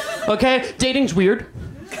 dude. Okay? Dating's weird.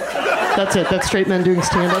 That's it. That's straight men doing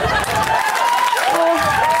stand-up.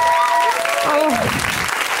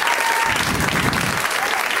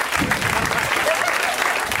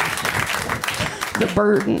 The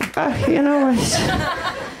burden.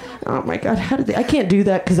 Oh my God, how did they... I can't do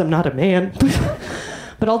that because I'm not a man.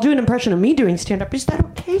 But I'll do an impression of me doing stand-up. Is that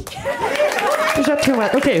okay? Is that too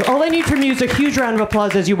much? Okay, all I need from you is a huge round of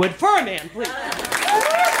applause, as you would for a man, please.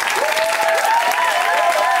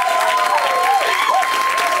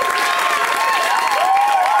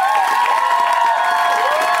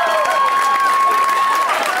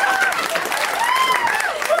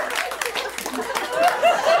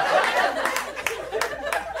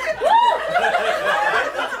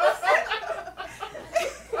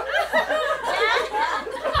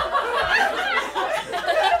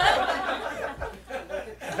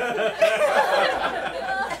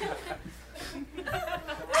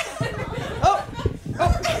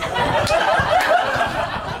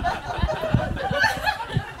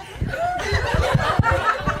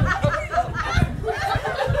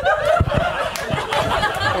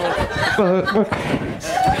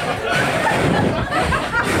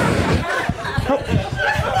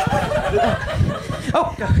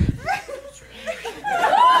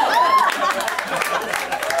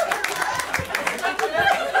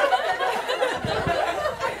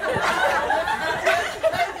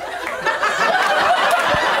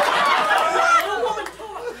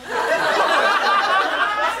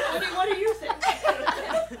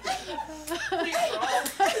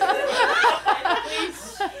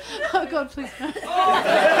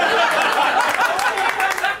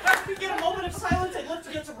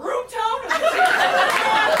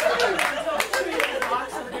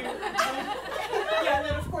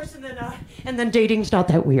 And then dating's not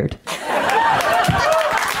that weird.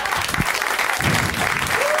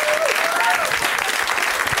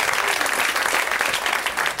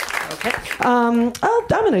 Okay. I'm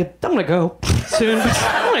gonna go soon.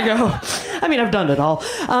 I'm gonna go. I mean, I've done it all.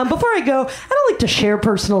 Before I go, I don't like to share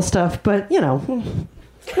personal stuff, but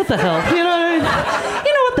what the hell? You know what I mean?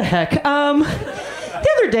 What the heck? The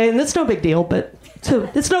other day, and it's no big deal, but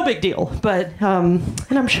it's no big deal. But and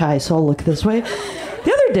I'm shy, so I'll look this way.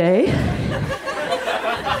 The other day,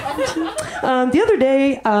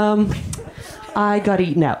 I got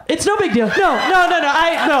eaten out. It's no big deal.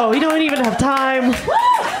 No. You don't even have time.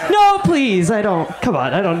 No, please. I don't. Come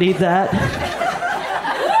on. I don't need that.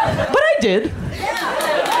 But I did.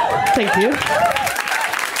 Thank you.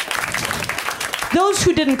 Those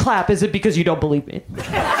who didn't clap, is it because you don't believe me?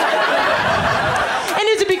 And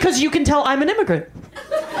is it because you can tell I'm an immigrant?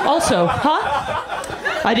 Also, huh?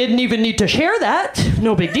 I didn't even need to share that.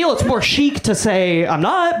 No big deal. It's more chic to say I'm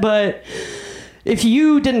not, but if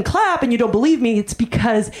you didn't clap and you don't believe me, it's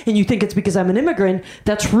because, and you think it's because I'm an immigrant,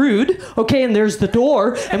 that's rude, okay? And there's the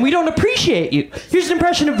door, and we don't appreciate you. Here's an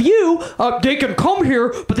impression of you. They can come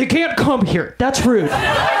here, but they can't come here. That's rude.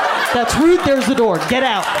 That's rude. There's the door. Get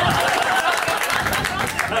out.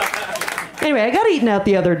 Anyway, I got eaten out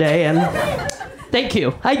the other day, and thank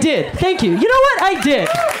you. I did. Thank you. You know what? I did.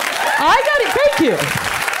 I got it. Thank you.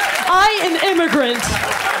 I, an immigrant,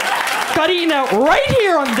 got eaten out right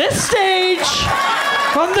here on this stage,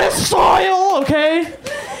 on this soil, okay?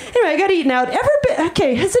 Anyway, I got eaten out.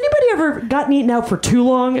 Okay, has anybody ever gotten eaten out for too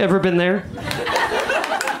long? Ever been there?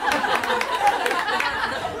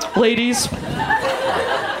 Ladies?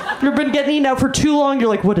 You ever been getting eaten out for too long? You're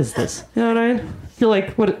like, what is this? You know what I mean? You're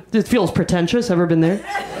like, what? It feels pretentious. Ever been there?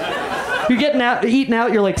 You're getting eaten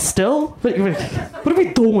out. You're like, still? What are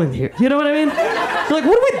we doing here? You know what I mean? You're like,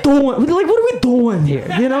 what are we doing? Like, what are we doing here?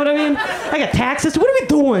 You know what I mean? I got taxes. What are we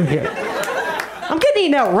doing here? I'm getting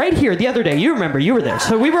eaten out right here the other day. You remember, you were there.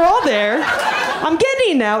 So we were all there. I'm getting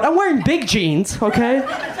eaten out. I'm wearing big jeans, okay?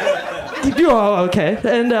 Oh, okay.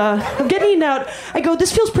 And I'm getting eaten out. I go,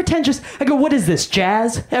 this feels pretentious. I go, what is this,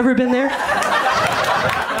 jazz? Ever been there?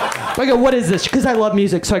 I go, what is this? Because I love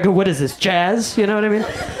music, so I go, what is this, jazz? You know what I mean?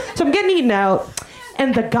 So I'm getting eaten out,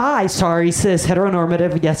 and the guy, sorry, cis,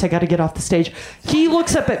 heteronormative, yes, I gotta get off the stage. He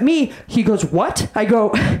looks up at me, he goes, what? I go,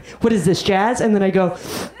 what is this, jazz? And then I go,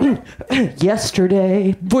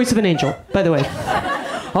 yesterday. Voice of an angel, by the way.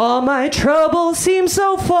 All my troubles seem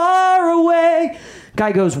so far away.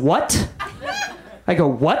 Guy goes, what? I go,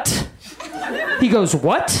 what? He goes,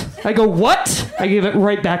 what? I go, what? I give it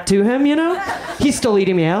right back to him, you know? He's still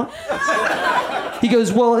eating me out. He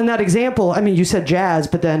goes, well, in that example, I mean, you said jazz,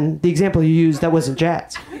 but then the example you used, that wasn't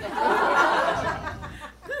jazz.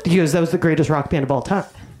 He goes, that was the greatest rock band of all time.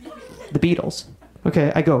 The Beatles.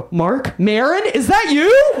 Okay, I go, Mark Maron, is that you?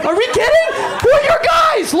 Are we kidding? Who are your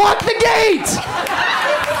guys? Lock the gate!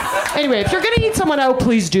 Anyway, if you're gonna eat someone out,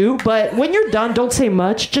 please do. But when you're done, don't say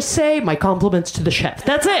much. Just say my compliments to the chef.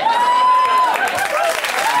 That's it.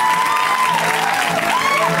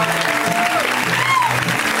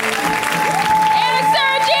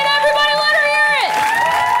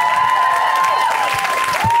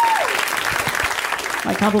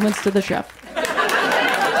 My compliments to the chef.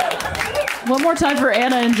 One more time for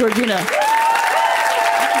Anna and Georgina.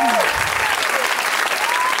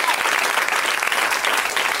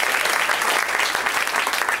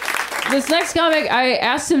 This next comic, I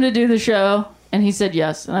asked him to do the show, and he said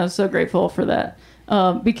yes, and I was so grateful for that.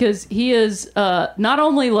 Because he is not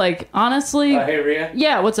only, like, honestly... Hey, Rhea?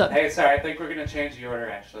 Yeah, what's up? Hey, sorry, I think we're going to change the order,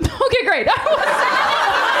 actually. Okay, great. Wow,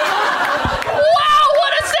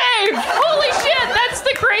 what a save! Holy shit, that's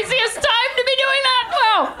the craziest time to be doing that.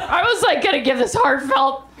 Wow. I was, like, going to give this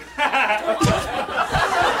heartfelt...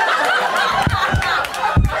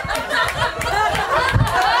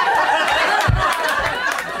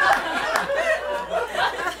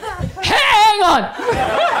 Hang on.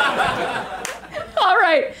 All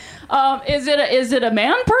right. Is it a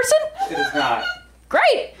man person? It is not.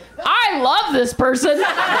 Great. I love this person.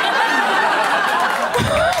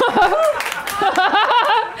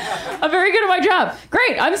 I'm very good at my job.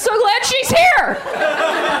 Great. I'm so glad she's here.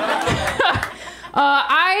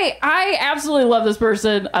 I absolutely love this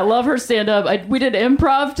person. I love her stand-up. We did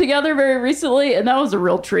improv together very recently, and that was a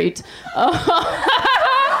real treat.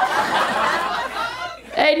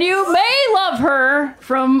 And you may love her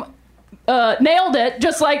from Nailed It,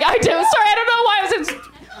 just like I do. Sorry, I don't know why I was in...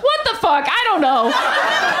 What the fuck? I don't know.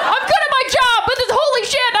 I'm good at my job, but this holy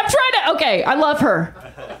shit, I'm trying to... Okay, I love her.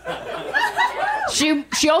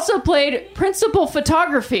 She also played principal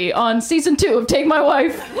photography on season 2 of Take My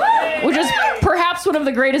Wife, which is perhaps one of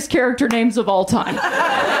the greatest character names of all time.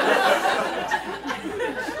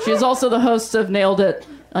 She is also the host of Nailed It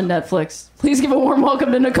on Netflix. Please give a warm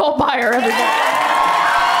welcome to Nicole Byer, everybody.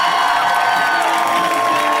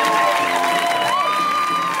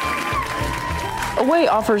 Away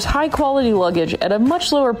offers high-quality luggage at a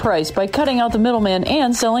much lower price by cutting out the middleman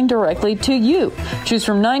and selling directly to you. Choose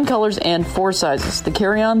from 9 colors and 4 sizes. The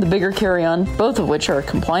carry-on, the bigger carry-on, both of which are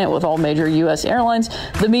compliant with all major U.S. airlines,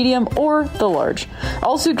 the medium, or the large.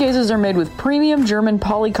 All suitcases are made with premium German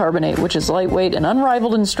polycarbonate, which is lightweight and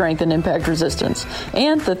unrivaled in strength and impact resistance.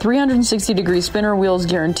 And the 360-degree spinner wheels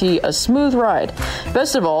guarantee a smooth ride.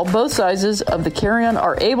 Best of all, both sizes of the carry-on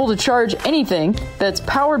are able to charge anything that's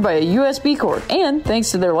powered by a USB cord. And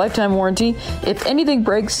thanks to their lifetime warranty, if anything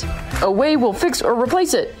breaks, Away will fix or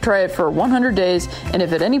replace it. Try it for 100 days, and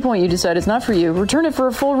if at any point you decide it's not for you, return it for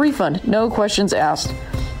a full refund. No questions asked.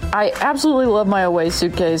 I absolutely love my Away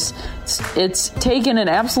suitcase. It's taken an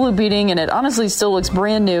absolute beating, and it honestly still looks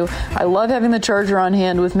brand new. I love having the charger on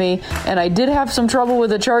hand with me, and I did have some trouble with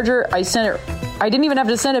the charger. I didn't even have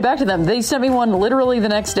to send it back to them. They sent me one literally the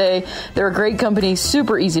next day. They're a great company,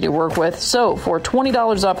 super easy to work with. So for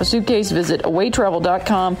 $20 off a suitcase, visit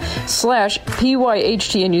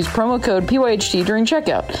awaytravel.com/PYHT and use promo code PYHT during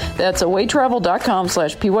checkout. That's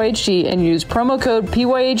awaytravel.com/PYHT and use promo code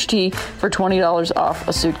PYHT for $20 off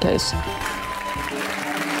a suitcase. Nicole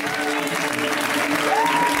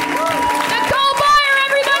Byer,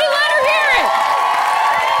 everybody, let her hear it.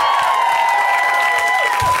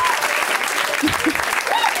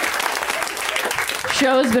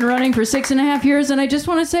 Show has been running for 6.5 years, and I just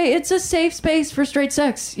want to say it's a safe space for straight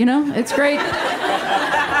sex. You know, it's great.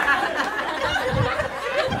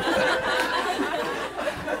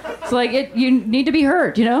 It's like you need to be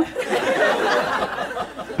heard. You know.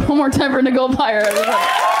 One more time for Nicole Byer, everybody.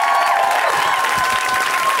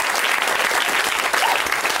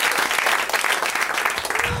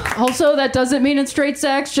 Also, that doesn't mean it's straight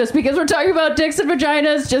sex. Just because we're talking about dicks and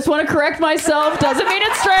vaginas, just want to correct myself, doesn't mean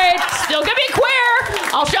it's straight. Still can be queer.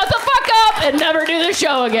 I'll shut the fuck up and never do the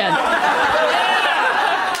show again.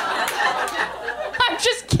 I'm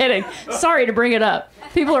just kidding. Sorry to bring it up.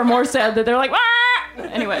 People are more sad that they're like, ah!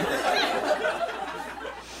 Anyway.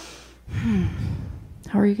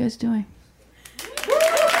 How are you guys doing?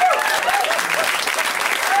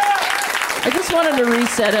 I just wanted to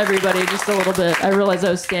reset everybody just a little bit. I realized I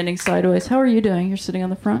was standing sideways. How are you doing? You're sitting on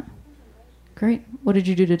the front? Great. What did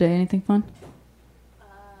you do today? Anything fun?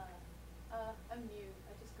 I'm new.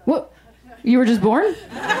 I just got What? You were just born?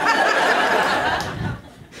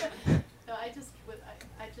 No,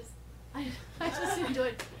 I just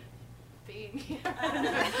enjoyed being here.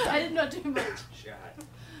 I did not do much.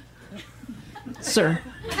 Sir.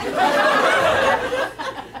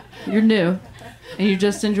 You're new. And you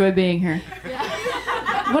just enjoy being here.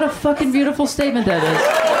 Yeah. What a fucking beautiful statement that is.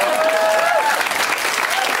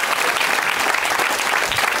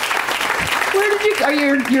 Where did you...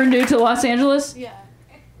 You're new to Los Angeles? Yeah.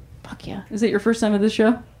 Fuck yeah. Is it your first time at this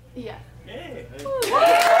show? Yeah.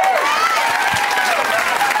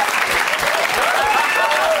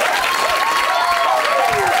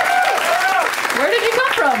 Where did you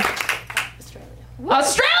come from?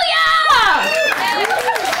 Australia!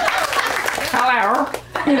 Hello.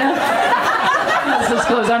 You know? That's this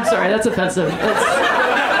close. I'm sorry. That's offensive.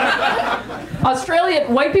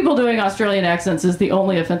 Australian white people doing Australian accents is the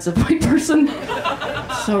only offensive white person.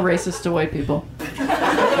 So racist to white people.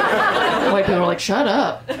 White people are like, shut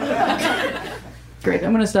up. Great.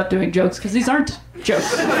 I'm gonna stop doing jokes because these aren't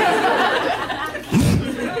jokes.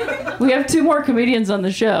 We have 2 more comedians on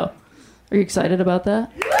the show. Are you excited about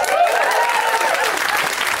that?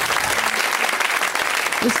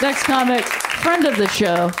 This next comic, friend of the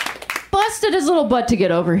show, busted his little butt to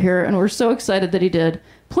get over here, and we're so excited that he did.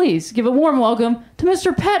 Please give a warm welcome to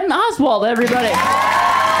Mr. Patton Oswalt, everybody.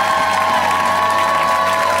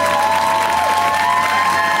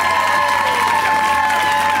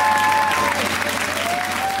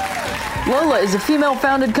 Lola is a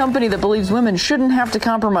female-founded company that believes women shouldn't have to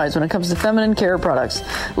compromise when it comes to feminine care products.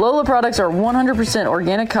 Lola products are 100%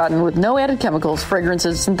 organic cotton with no added chemicals,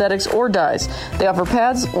 fragrances, synthetics, or dyes. They offer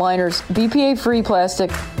pads, liners, BPA-free plastic,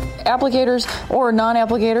 applicators, or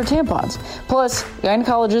non-applicator tampons. Plus,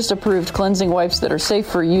 gynecologist-approved cleansing wipes that are safe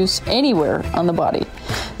for use anywhere on the body.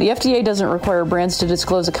 The FDA doesn't require brands to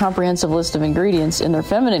disclose a comprehensive list of ingredients in their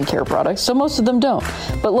feminine care products, so most of them don't.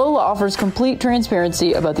 But Lola offers complete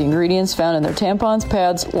transparency about the ingredients found in their tampons,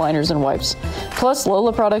 pads, liners, and wipes. Plus,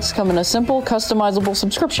 Lola products come in a simple, customizable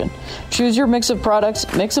subscription. Choose your mix of products,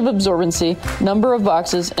 mix of absorbency, number of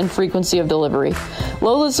boxes, and frequency of delivery.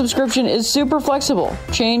 Lola's subscription is super flexible.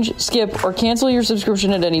 Change, skip, or cancel your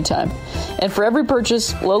subscription at any time. And for every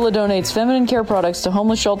purchase, Lola donates feminine care products to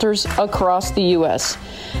homeless shelters across the U.S.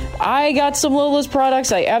 I got some Lola's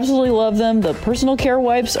products. I absolutely love them. The personal care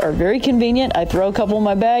wipes are very convenient. I throw a couple in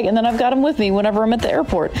my bag, and then I've got them with me whenever I'm at the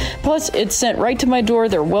airport. Plus, it's sent right to my door.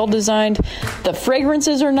 They're well designed. The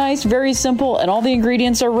fragrances are nice, very simple, and all the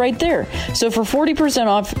ingredients are right there. So for 40%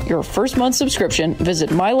 off your first month subscription,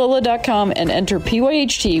 visit mylola.com and enter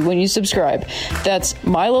PYHT when you subscribe. That's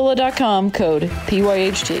mylola.com, code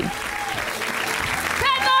PYHT.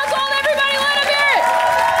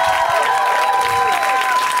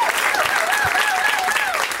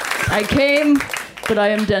 I came, but I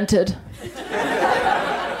am dented.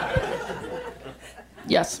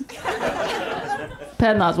 Yes.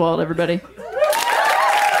 Patton Oswalt, everybody.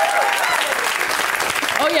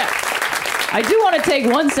 Oh, yeah. I do want to take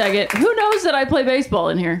 1 second. Who knows that I play baseball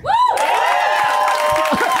in here?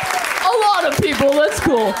 up, people? That's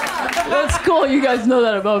cool. That's cool. You guys know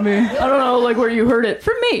that about me. I don't know, like, where you heard it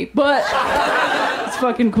from me, but it's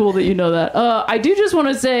fucking cool that you know that. I do just want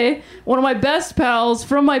to say one of my best pals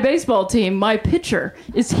from my baseball team, my pitcher,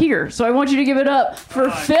 is here. So I want you to give it up for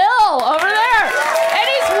Phil over there. And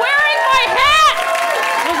he's wearing my hat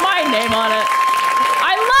with my name on it.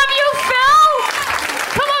 I love you, Phil.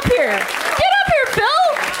 Come up here. Get up here, Phil.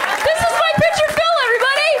 This is my pitcher, Phil,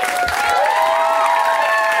 everybody.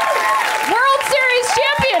 World Series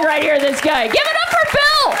champion right here, this guy. Give it up for Phil.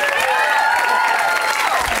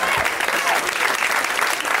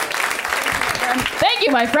 Thank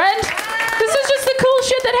you, my friend. This is just the cool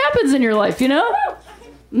shit that happens in your life, you know?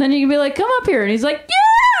 And then you can be like, come up here. And he's like,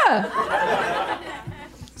 yeah!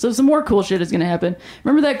 So some more cool shit is going to happen.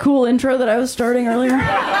 Remember that cool intro that I was starting earlier?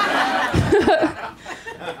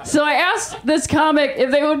 So I asked this comic if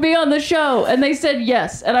they would be on the show, and they said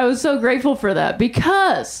yes. And I was so grateful for that,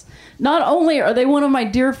 because not only are they one of my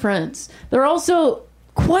dear friends, they're also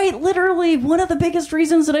quite literally one of the biggest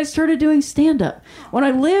reasons that I started doing stand-up. When I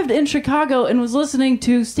lived in Chicago and was listening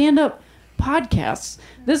to stand-up podcasts,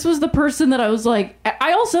 this was the person that I was like,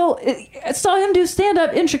 I also saw him do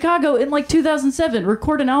stand-up in Chicago in like 2007,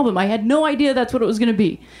 record an album. I had no idea that's what it was going to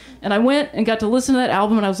be. And I went and got to listen to that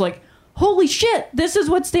album, and I was like, holy shit, this is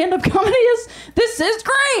what stand-up comedy is? This is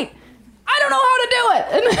great! I don't know how to do it!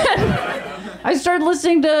 And then I started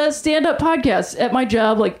listening to stand-up podcasts at my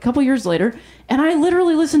job like a couple years later, and I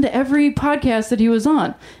literally listened to every podcast that he was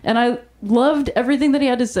on. And I loved everything that he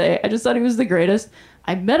had to say. I just thought he was the greatest.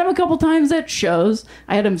 I met him a couple times at shows.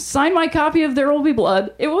 I had him sign my copy of There Will Be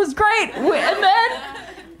Blood. It was great. And then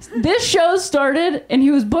this show started, and he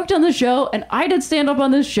was booked on the show, and I did stand up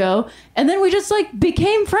on this show, and then we just like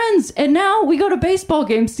became friends, and now we go to baseball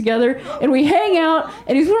games together, and we hang out,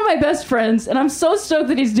 and he's one of my best friends, and I'm so stoked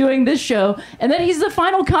that he's doing this show, and that he's the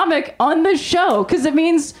final comic on this show, because it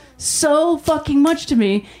means so fucking much to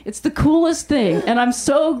me. It's the coolest thing, and I'm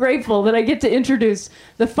so grateful that I get to introduce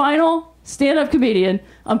the final stand-up comedian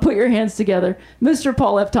on Put Your Hands Together, Mr.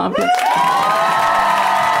 Paul F. Tompkins.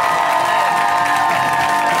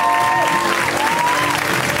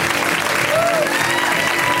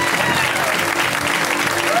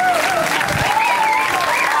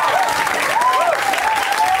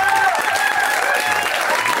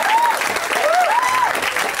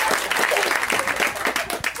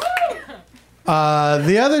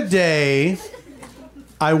 The other day,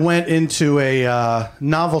 I went into a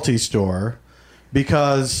novelty store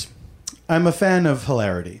because I'm a fan of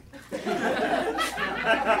hilarity.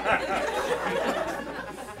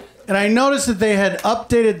 And I noticed that they had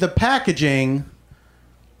updated the packaging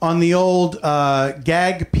on the old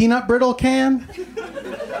Gag peanut brittle can.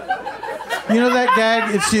 You know that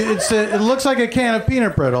Gag? It looks like a can of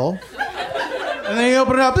peanut brittle. And then you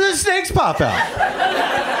open it up and the snakes pop out.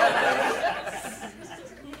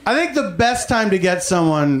 I think the best time to get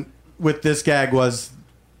someone with this gag was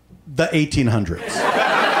the 1800s.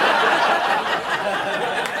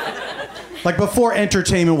 Like before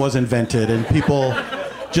entertainment was invented and people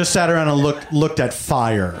just sat around and looked at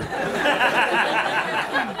fire.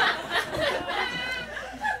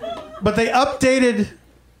 But they updated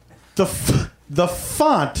the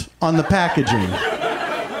font on the packaging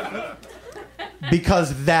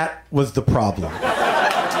because that was the problem.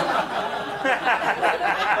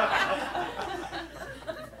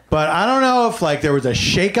 But I don't know if like there was a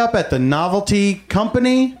shakeup at the novelty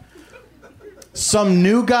company. Some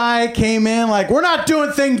new guy came in like, we're not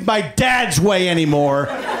doing things my dad's way anymore.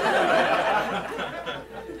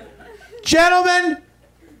 Gentlemen,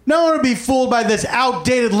 no one would be fooled by this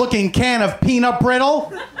outdated looking can of peanut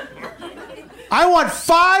brittle. I want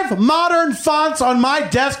 5 modern fonts on my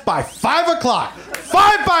desk by 5 o'clock.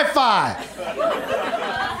 5 by 5.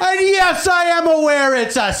 And yes, I am aware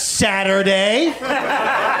it's a Saturday.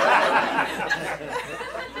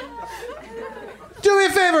 Do me a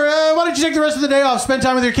favor, why don't you take the rest of the day off, spend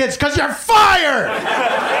time with your kids, because you're fired!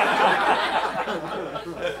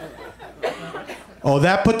 Oh,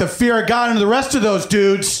 that put the fear of God into the rest of those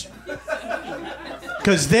dudes.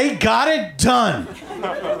 Because they got it done.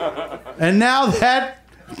 And now that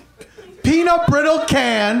peanut brittle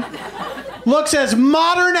can looks as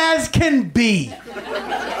modern as can be.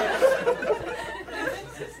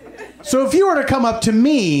 So if you were to come up to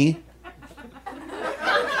me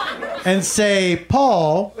and say,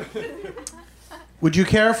 Paul, would you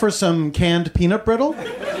care for some canned peanut brittle?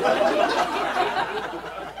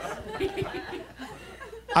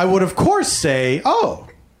 I would, of course, say, oh,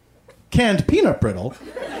 canned peanut brittle.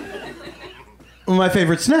 My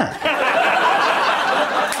favorite snack.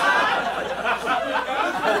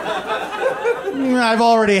 I've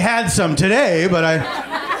already had some today, but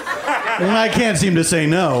I can't seem to say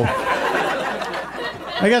no.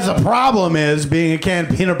 I guess the problem is, being a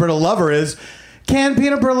canned peanut brittle lover, is canned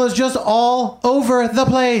peanut brittle is just all over the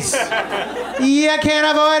place. You can't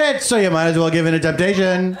avoid it, so you might as well give in to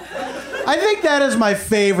temptation. I think that is my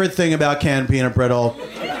favorite thing about canned peanut brittle.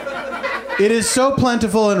 It is so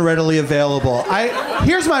plentiful and readily available.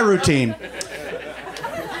 Here's my routine.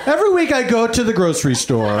 Every week I go to the grocery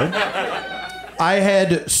store. I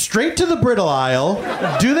head straight to the brittle aisle.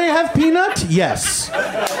 Do they have peanut? Yes.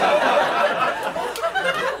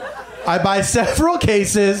 I buy several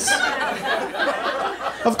cases.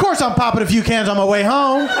 Of course I'm popping a few cans on my way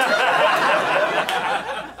home.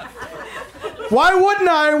 Why wouldn't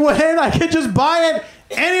I when I could just buy it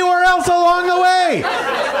anywhere else along the way?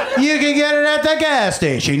 You can get it at the gas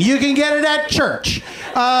station. You can get it at church.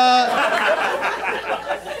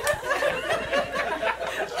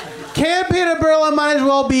 Canned peanut brittle might as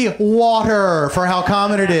well be water for how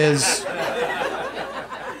common it is.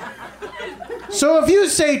 So if you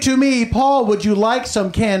say to me, Paul, would you like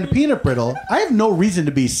some canned peanut brittle? I have no reason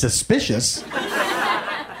to be suspicious.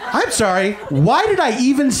 I'm sorry, why did I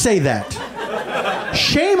even say that?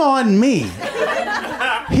 Shame on me.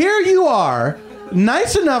 Here you are,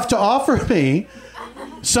 nice enough to offer me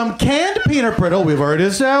some canned peanut brittle. We've already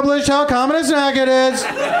established how common a snack it is.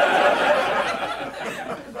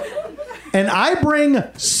 And I bring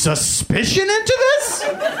suspicion into this?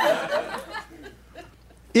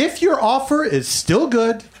 If your offer is still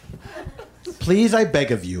good, please, I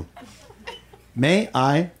beg of you, may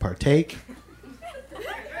I partake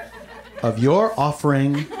of your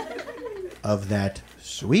offering of that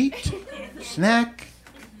sweet snack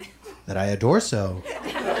that I adore so,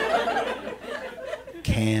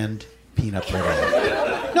 canned peanut brittle.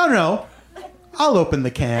 No, I'll open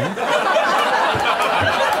the can.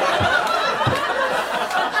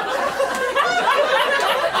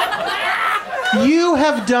 You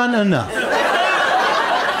have done enough.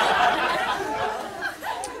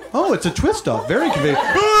 Oh, it's a twist off. Very convenient.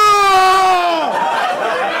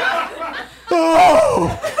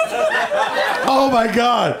 Oh! Oh my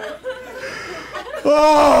God.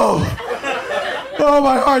 Oh,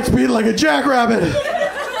 my heart's beating like a jackrabbit.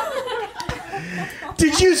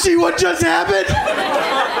 Did you see what just happened?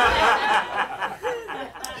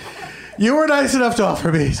 You were nice enough to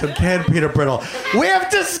offer me some canned peanut brittle. We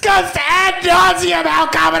have discussed ad nauseum how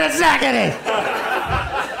common a snack it is.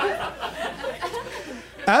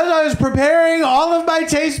 As I was preparing all of my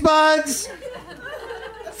taste buds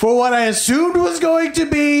for what I assumed was going to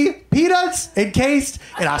be peanuts encased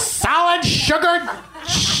in a solid sugared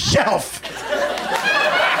shelf.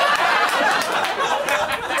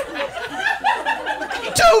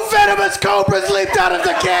 Two venomous cobras leaped out of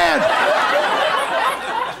the can.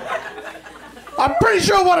 I'm pretty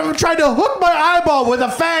sure one of them tried to hook my eyeball with a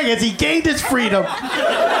fang as he gained his freedom.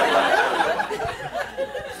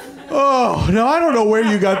 Oh, now I don't know where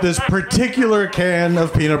you got this particular can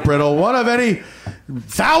of peanut brittle. One of any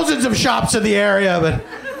thousands of shops in the area, but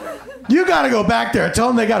you got to go back there. Tell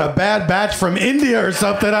them they got a bad batch from India or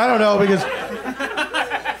something. I don't know, because...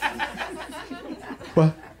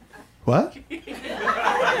 What?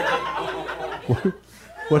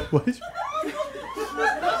 What is...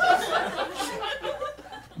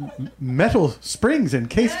 Metal springs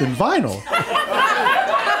encased in vinyl.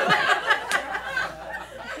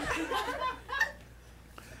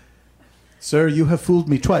 Sir, you have fooled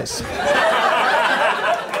me twice.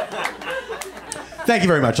 Thank you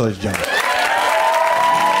very much, ladies and gentlemen.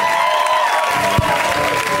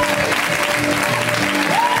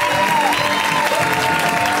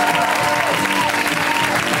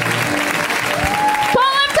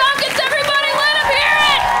 Paul F. Tompkins, everybody, let him hear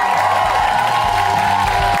it!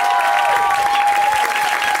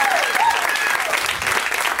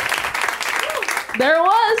 There it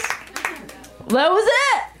was. That was it.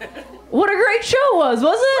 What a great show it was,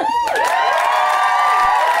 wasn't it?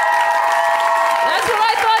 That's what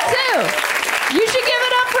I thought too. You should give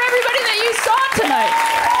it up for everybody that you saw tonight.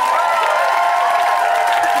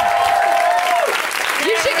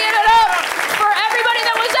 You should give it up for everybody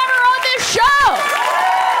that was ever on this show.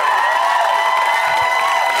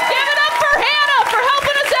 Give it up for Hannah for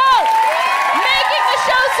helping us out, making the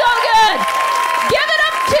show so good. Give it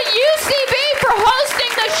up to UCB for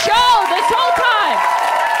hosting the show this whole time.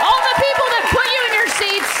 All the people that put you in your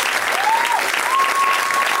seats.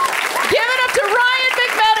 Give it up to Ryan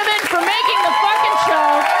McMenamin for making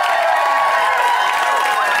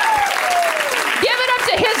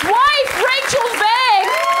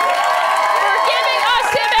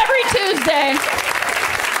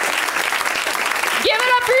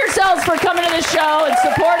the show and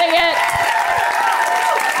supporting it.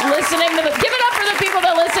 Listening to give it up for the people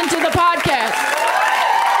that listen to the podcast.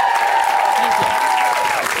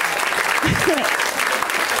 Thank you.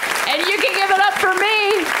 And you can give it up for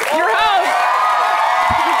me, your host.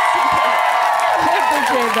 I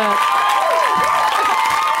appreciate that.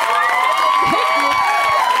 Thank you.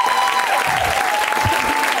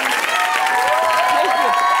 Thank you.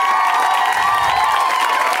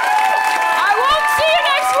 I won't see you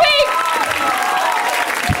next week.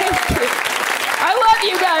 Thank you. I love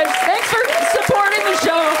you guys. Thanks for supporting the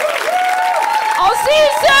show. I'll see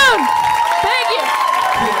you soon. Thank you.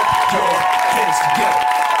 Put your hands together.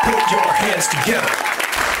 Put your hands together.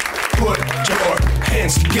 Put your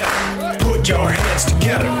hands together. Put your hands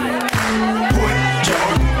together.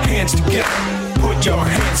 Put your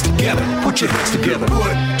hands together. Put your hands together.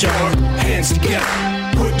 Put your hands together.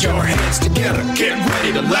 Put your hands together. Get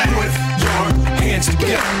ready to laugh. Put your hands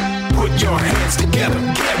together. Put your hands together.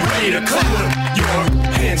 Get ready to clap. Put your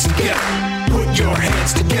hands together. Put your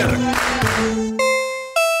hands together.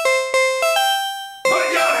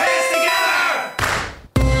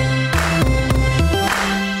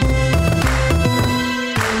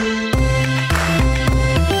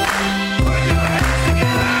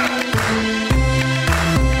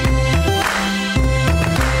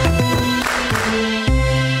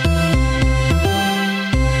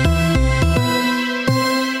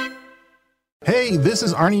 Hey, this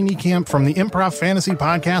is Arnie Niekamp from the Improv Fantasy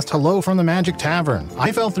Podcast, Hello from the Magic Tavern.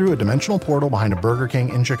 I fell through a dimensional portal behind a Burger King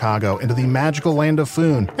in Chicago into the magical land of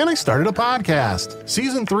Foon, and I started a podcast.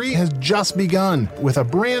 Season 3 has just begun with a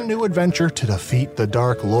brand new adventure to defeat the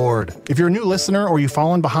Dark Lord. If you're a new listener or you've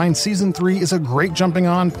fallen behind, Season 3 is a great jumping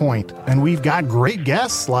on point, and we've got great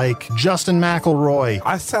guests like Justin McElroy.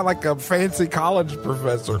 I sound like a fancy college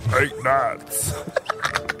professor. 8 nuts.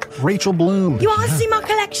 Rachel Bloom. You want to see my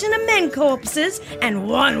collection of men corpses and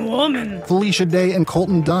one woman? Felicia Day and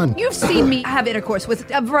Colton Dunn. You've seen me have intercourse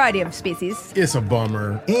with a variety of species. It's a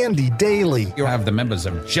bummer. Andy Daly. You have the members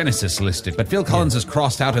of Genesis listed, but Phil Collins is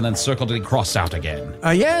crossed out and then circled and crossed out again.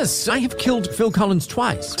 Yes, I have killed Phil Collins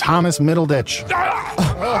twice. Thomas Middleditch.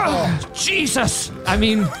 Jesus! I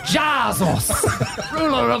mean, Jazos,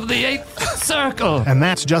 ruler of the 8th circle. And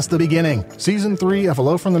that's just the beginning. Season 3 of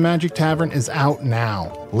Hello from the Magic Tavern is out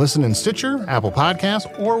now. Listen in Stitcher, Apple Podcasts,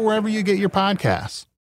 or wherever you get your podcasts.